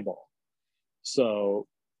Joe Eyeball. So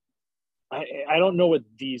I don't know what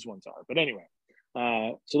these ones are, but anyway.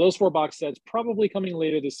 So those 4 box sets probably coming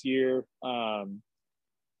later this year. Not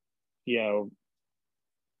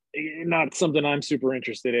something I'm super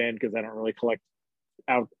interested in because I don't really collect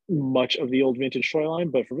out much of the old vintage toy line,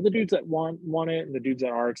 but for the dudes that want it and the dudes that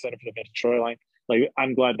are excited for the vintage toy line, like,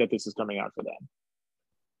 I'm glad that this is coming out for them.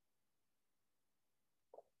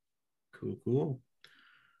 Cool.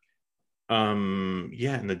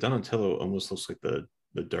 Yeah, and the Donatello almost looks like the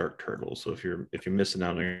the Dark Turtle. So if you're missing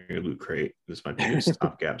out on your loot crate, this might be a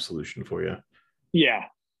stopgap solution for you. Yeah.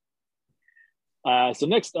 So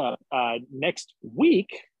next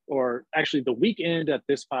week, or actually the weekend that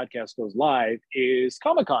this podcast goes live, is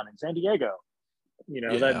Comic-Con in San Diego.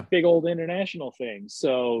 That big old international thing.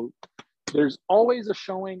 So there's always a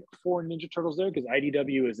showing for Ninja Turtles there because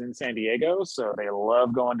IDW is in San Diego. So they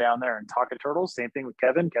love going down there and talking Turtles. Same thing with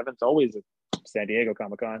Kevin. Kevin's always at San Diego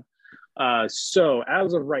Comic-Con. So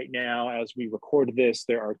as of right now, as we record this,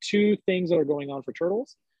 there are two things that are going on for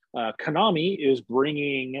Turtles. Konami is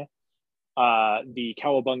bringing the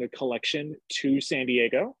Cowabunga collection to San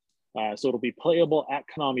Diego. So it'll be playable at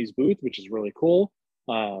Konami's booth, which is really cool.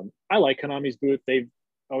 I like Konami's booth. They've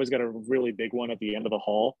always got a really big one at the end of the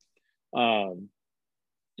hall.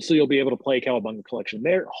 So you'll be able to play Cowabunga collection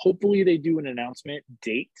there. Hopefully they do an announcement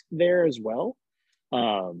date there as well.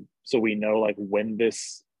 So we know like when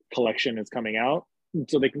this collection is coming out.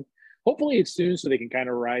 So they can, hopefully it's soon so they can kind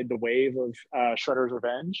of ride the wave of Shredder's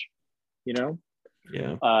Revenge,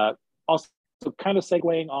 Yeah. Also kind of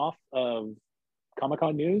segueing off of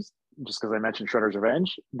Comic-Con news, just because I mentioned Shredder's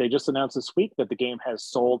Revenge, they just announced this week that the game has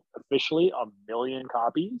sold officially 1 million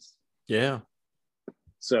copies. Yeah.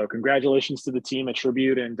 So congratulations to the team at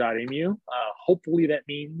Tribute and .emu. Hopefully that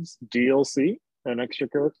means DLC and extra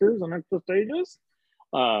characters and extra stages,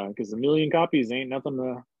 because 1 million copies ain't nothing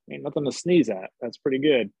to sneeze at. That's pretty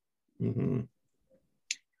good. Mm-hmm.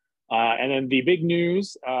 And then the big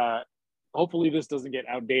news. Hopefully this doesn't get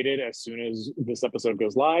outdated as soon as this episode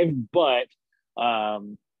goes live, but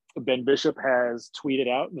Ben Bishop has tweeted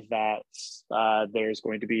out that there's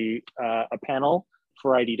going to be a panel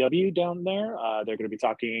for IDW down there. They're going to be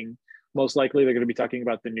talking, most likely they're going to be talking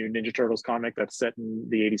about the new Ninja Turtles comic that's set in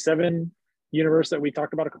the 87 universe that we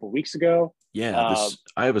talked about a couple of weeks ago. Yeah,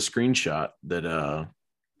 I have a screenshot that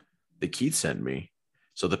Keith sent me.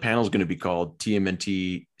 So the panel is going to be called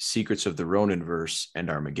TMNT Secrets of the Roninverse and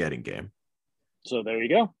Armageddon Game. So there you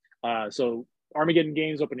go. So Armageddon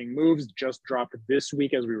Games opening moves just dropped this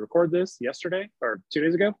week as we record this, yesterday or 2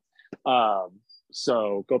 days ago.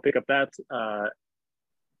 So go pick up that.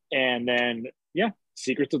 And then,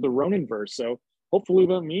 Secrets of the Roninverse. So hopefully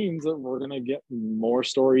that means that we're going to get more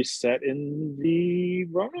stories set in the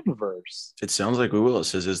Roninverse. It sounds like we will. It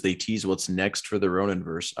says as they tease what's next for the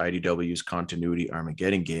Roninverse, IDW's Continuity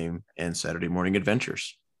Armageddon Game and Saturday Morning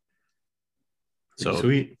Adventures. So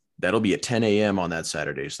sweet. That'll be at 10 a.m. on that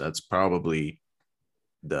Saturday. So that's probably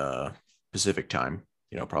the Pacific time,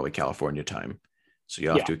 probably California time. So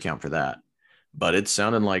you'll have to account for that. But it's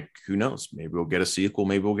sounding like, who knows? Maybe we'll get a sequel.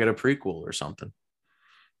 Maybe we'll get a prequel or something.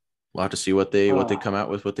 We'll have to see what they come out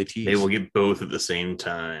with, what they tease. Maybe we'll get both at the same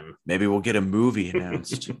time. Maybe we'll get a movie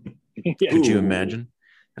announced. Could you imagine?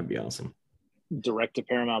 That'd be awesome. Direct to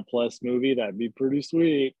Paramount Plus movie. That'd be pretty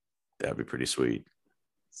sweet. That'd be pretty sweet.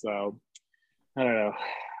 So I don't know.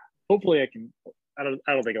 Hopefully I can. I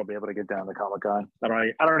don't think I'll be able to get down to Comic-Con. I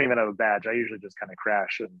don't even have a badge. I usually just kind of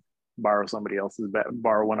crash and borrow somebody else's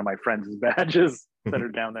borrow one of my friends' badges that are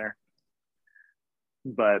down there.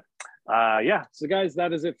 But so guys,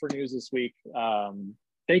 that is it for news this week.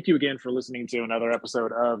 Thank you again for listening to another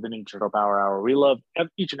episode of the Ninja Turtle Power Hour. We love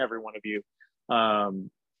each and every one of you.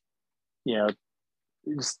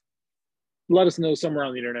 Just let us know somewhere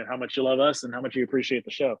on the internet how much you love us and how much you appreciate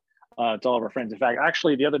the show. To all of our friends. In fact,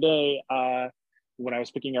 actually the other day, when I was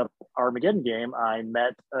picking up Armageddon Game, I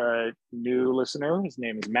met a new listener. His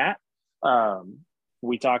name is Matt.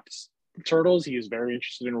 We talked Turtles. He was very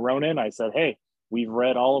interested in Ronin. I said, hey, we've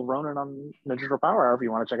read all of Ronin on Ninja Turtle Power Hour if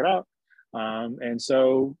you want to check it out. And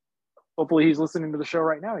so hopefully he's listening to the show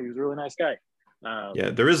right now. He was a really nice guy.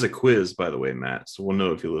 There is a quiz, by the way, Matt, so we'll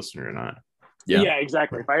know if you listen or not. Yeah,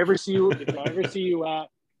 exactly. If I ever see you at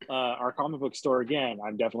our comic book store again,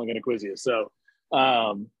 I'm definitely going to quiz you. So,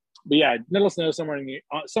 but yeah, let us know somewhere on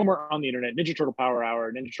the internet. Ninja Turtle Power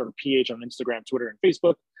Hour, Ninja Turtle PH on Instagram, Twitter, and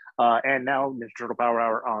Facebook, and now Ninja Turtle Power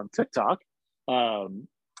Hour on TikTok.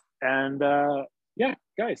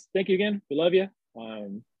 Guys, thank you again. We love you.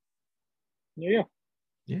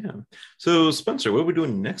 Yeah. So, Spencer, what are we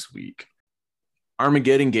doing next week?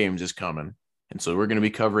 Armageddon Games is coming, and so we're going to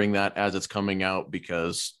be covering that as it's coming out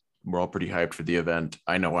because we're all pretty hyped for the event.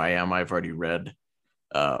 I know I am. I've already read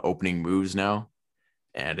opening moves now,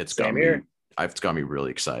 and it's got me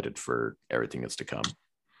really excited for everything that's to come.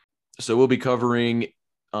 So we'll be covering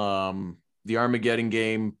the Armageddon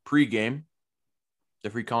Game pregame,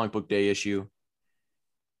 the free comic book day issue,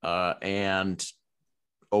 and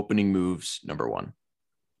opening moves #1.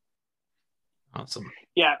 Awesome.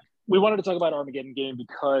 Yeah. we wanted to talk about Armageddon Game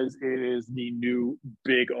because it is the new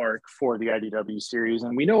big arc for the IDW series,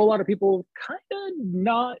 and we know a lot of people kind of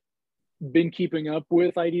not been keeping up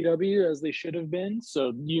with IDW as they should have been.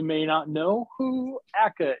 So you may not know who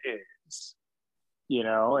Akka is,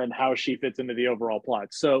 and how she fits into the overall plot.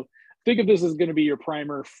 So think of this as going to be your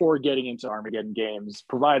primer for getting into Armageddon Games,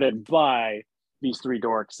 provided by these three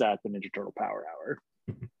dorks at the Ninja Turtle Power Hour.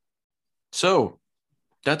 So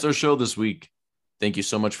that's our show this week. Thank you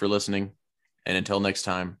so much for listening. And until next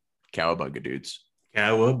time, cowabunga, dudes.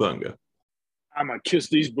 Cowabunga. I'm going to kiss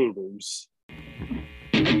these boo-boos.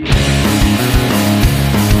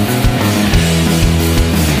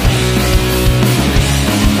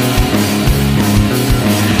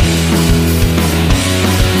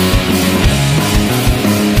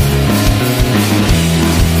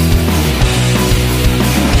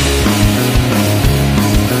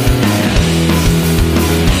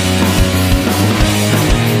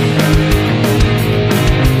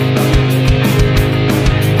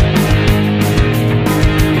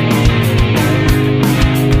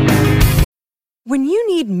 When you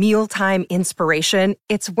need mealtime inspiration,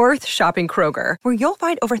 it's worth shopping Kroger, where you'll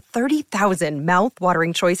find over 30,000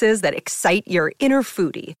 mouth-watering choices that excite your inner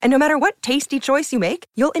foodie. And no matter what tasty choice you make,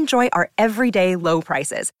 you'll enjoy our everyday low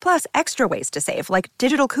prices, plus extra ways to save, like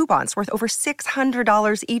digital coupons worth over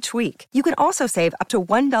 $600 each week. You can also save up to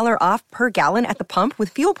 $1 off per gallon at the pump with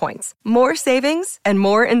fuel points. More savings and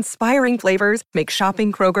more inspiring flavors make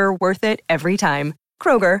shopping Kroger worth it every time.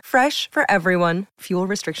 Kroger, fresh for everyone. Fuel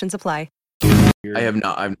restrictions apply. I've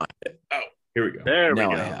not yet. Oh, here we go. There we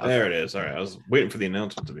go. There it is. All right. I was waiting for the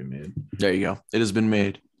announcement to be made. There you go. It has been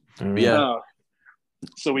made. Right. Yeah.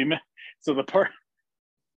 So the part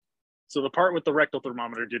with the rectal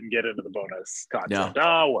thermometer didn't get into the bonus content. No.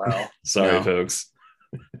 Oh well. Sorry, folks.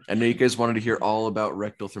 I know you guys wanted to hear all about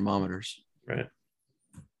rectal thermometers. Right.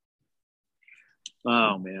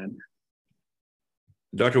 Oh man.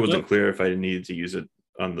 The doctor wasn't clear if I needed to use it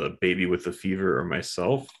on the baby with the fever or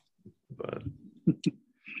myself, but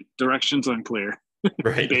directions unclear.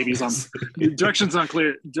 Right. Babies on directions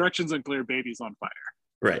unclear. Directions unclear. Babies on fire.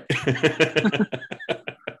 Right.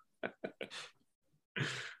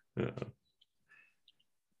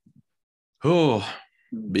 Oh,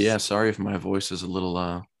 but yeah. Sorry if my voice is a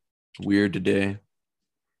little weird today.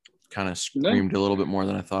 Kind of screamed a little bit more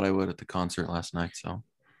than I thought I would at the concert last night. So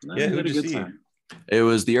yeah, who did you see? It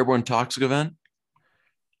was the Airborne Toxic event.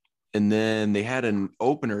 And then they had an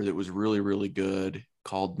opener that was really, really good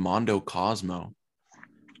called Mondo Cosmo.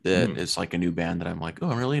 That is like a new band that I'm like, oh,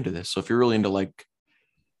 I'm really into this. So if you're really into like,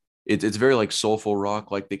 it's very like soulful rock.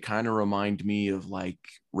 Like they kind of remind me of like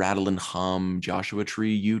Rattle and Hum, Joshua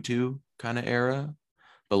Tree, U2 kind of era.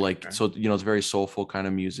 But like, so, it's very soulful kind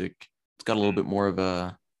of music. It's got a little bit more of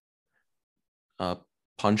a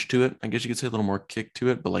punch to it. I guess you could say a little more kick to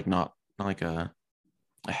it, but like not like a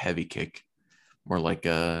heavy kick. More like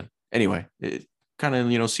anyway, it kind of,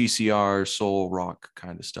 CCR, soul rock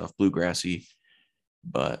kind of stuff, bluegrassy,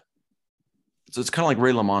 but it's kind of like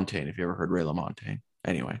Ray LaMontagne, if you ever heard Ray LaMontagne.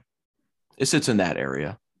 Anyway, it sits in that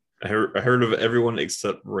area. I heard of everyone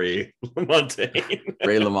except Ray LaMontagne.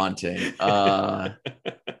 Ray LaMontagne.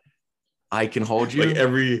 I Can Hold You. Like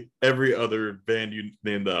every other band you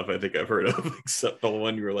named off, I think I've heard of, except the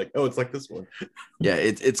one you were like, oh, it's like this one. Yeah,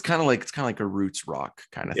 it's kind of like a roots rock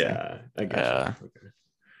kind of thing. Yeah, I guess. Okay.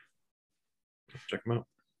 Check them out.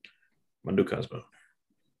 Mondo Cosmo.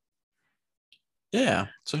 Yeah,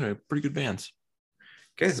 so anyway, pretty good bands.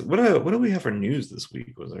 Guys, what do we have for news this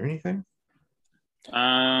week? Was there anything?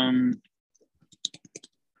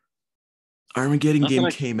 Armageddon Game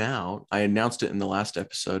came out. I announced it in the last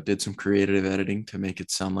episode, did some creative editing to make it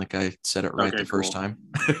sound like I said it right the first time.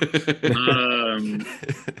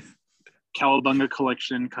 Cowabunga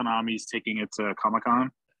Collection, Konami's taking it to Comic-Con.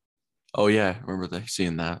 Oh yeah, I remember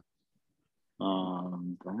seeing that.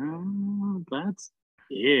 That's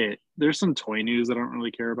it. There's some toy news I don't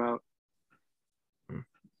really care about.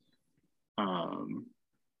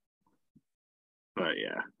 But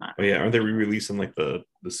yeah. Oh yeah, aren't they re-releasing like the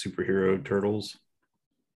superhero turtles?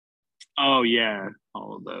 Oh yeah,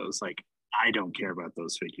 all of those. Like I don't care about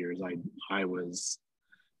those figures. I was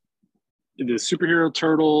the superhero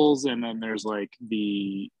turtles, and then there's like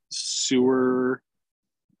the sewer.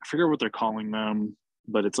 I forget what they're calling them,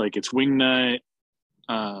 but it's Wingnut,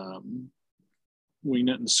 Wingnut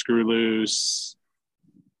and Screw Loose.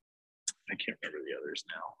 I can't remember the others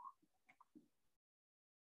now.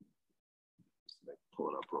 Pull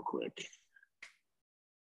it up real quick.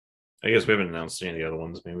 I guess we haven't announced any of the other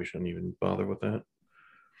ones. Maybe we shouldn't even bother with that.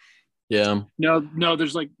 Yeah. No.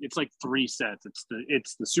 There's it's like three sets.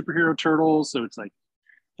 It's the superhero turtles. So it's like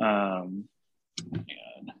And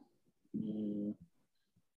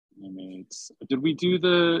Playmates. Did we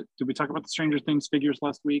talk about the Stranger Things figures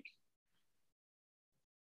last week?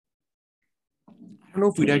 I don't know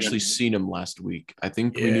if we'd actually seen them last week. I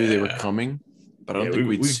think we knew they were coming, but I don't think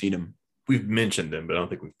we'd seen them. We've mentioned them, but I don't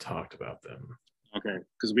think we've talked about them. Okay,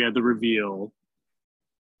 because we had the reveal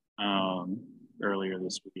earlier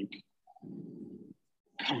this week.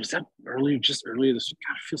 Oh, was that earlier this week?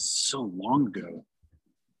 God, it feels so long ago.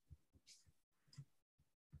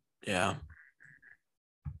 Yeah.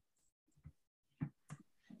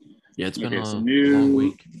 Yeah, it's been a long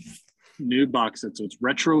week. New box set. So it's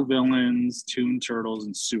Retro Villains, Toon Turtles,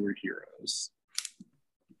 and Sewer Heroes.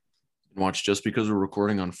 Watch, just because we're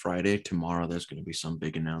recording on Friday, tomorrow there's going to be some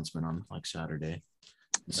big announcement on like Saturday.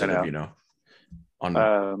 Instead of, on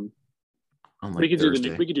like we could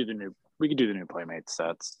Thursday. do the new Playmates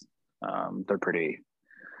sets. They're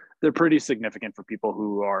pretty significant for people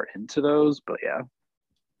who are into those, but yeah.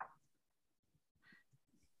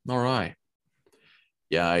 All right.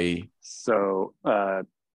 Yeah,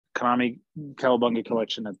 Konami Cowabunga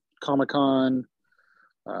collection at Comic-Con,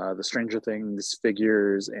 the Stranger Things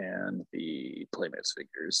figures, and the Playmates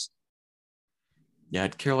figures. Yeah,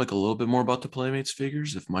 I'd care like a little bit more about the Playmates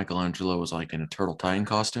figures if Michelangelo was like in a Turtle Titan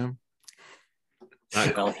costume.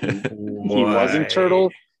 Well, he wasn't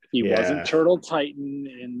Turtle. He wasn't Turtle Titan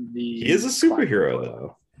in the. He is a superhero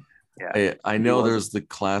though. Yeah, I know there's the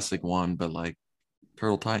classic one, but like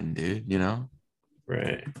Turtle Titan, dude, you know?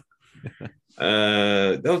 Right.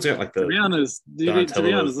 Those got like the. To be honest,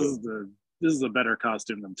 this is a better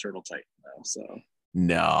costume than Turtle Titan though. So.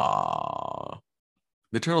 No.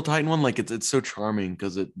 The Turtle Titan one, like it's so charming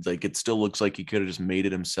because it still looks like he could have just made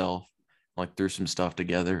it himself, like threw some stuff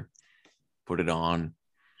together, put it on.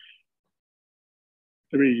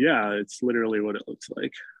 I mean, yeah, it's literally what it looks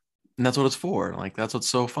like, and that's what it's for. Like that's what's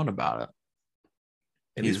so fun about it.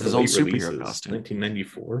 And he's his own superhero releases, costume.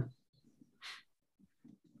 1994.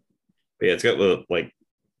 But yeah, it's got the like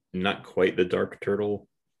not quite the Dark Turtle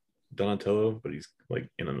Donatello, but he's like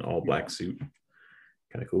in an all black suit.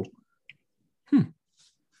 Kind of cool.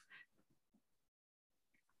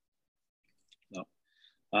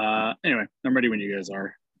 Anyway, I'm ready when you guys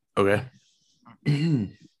are. Okay.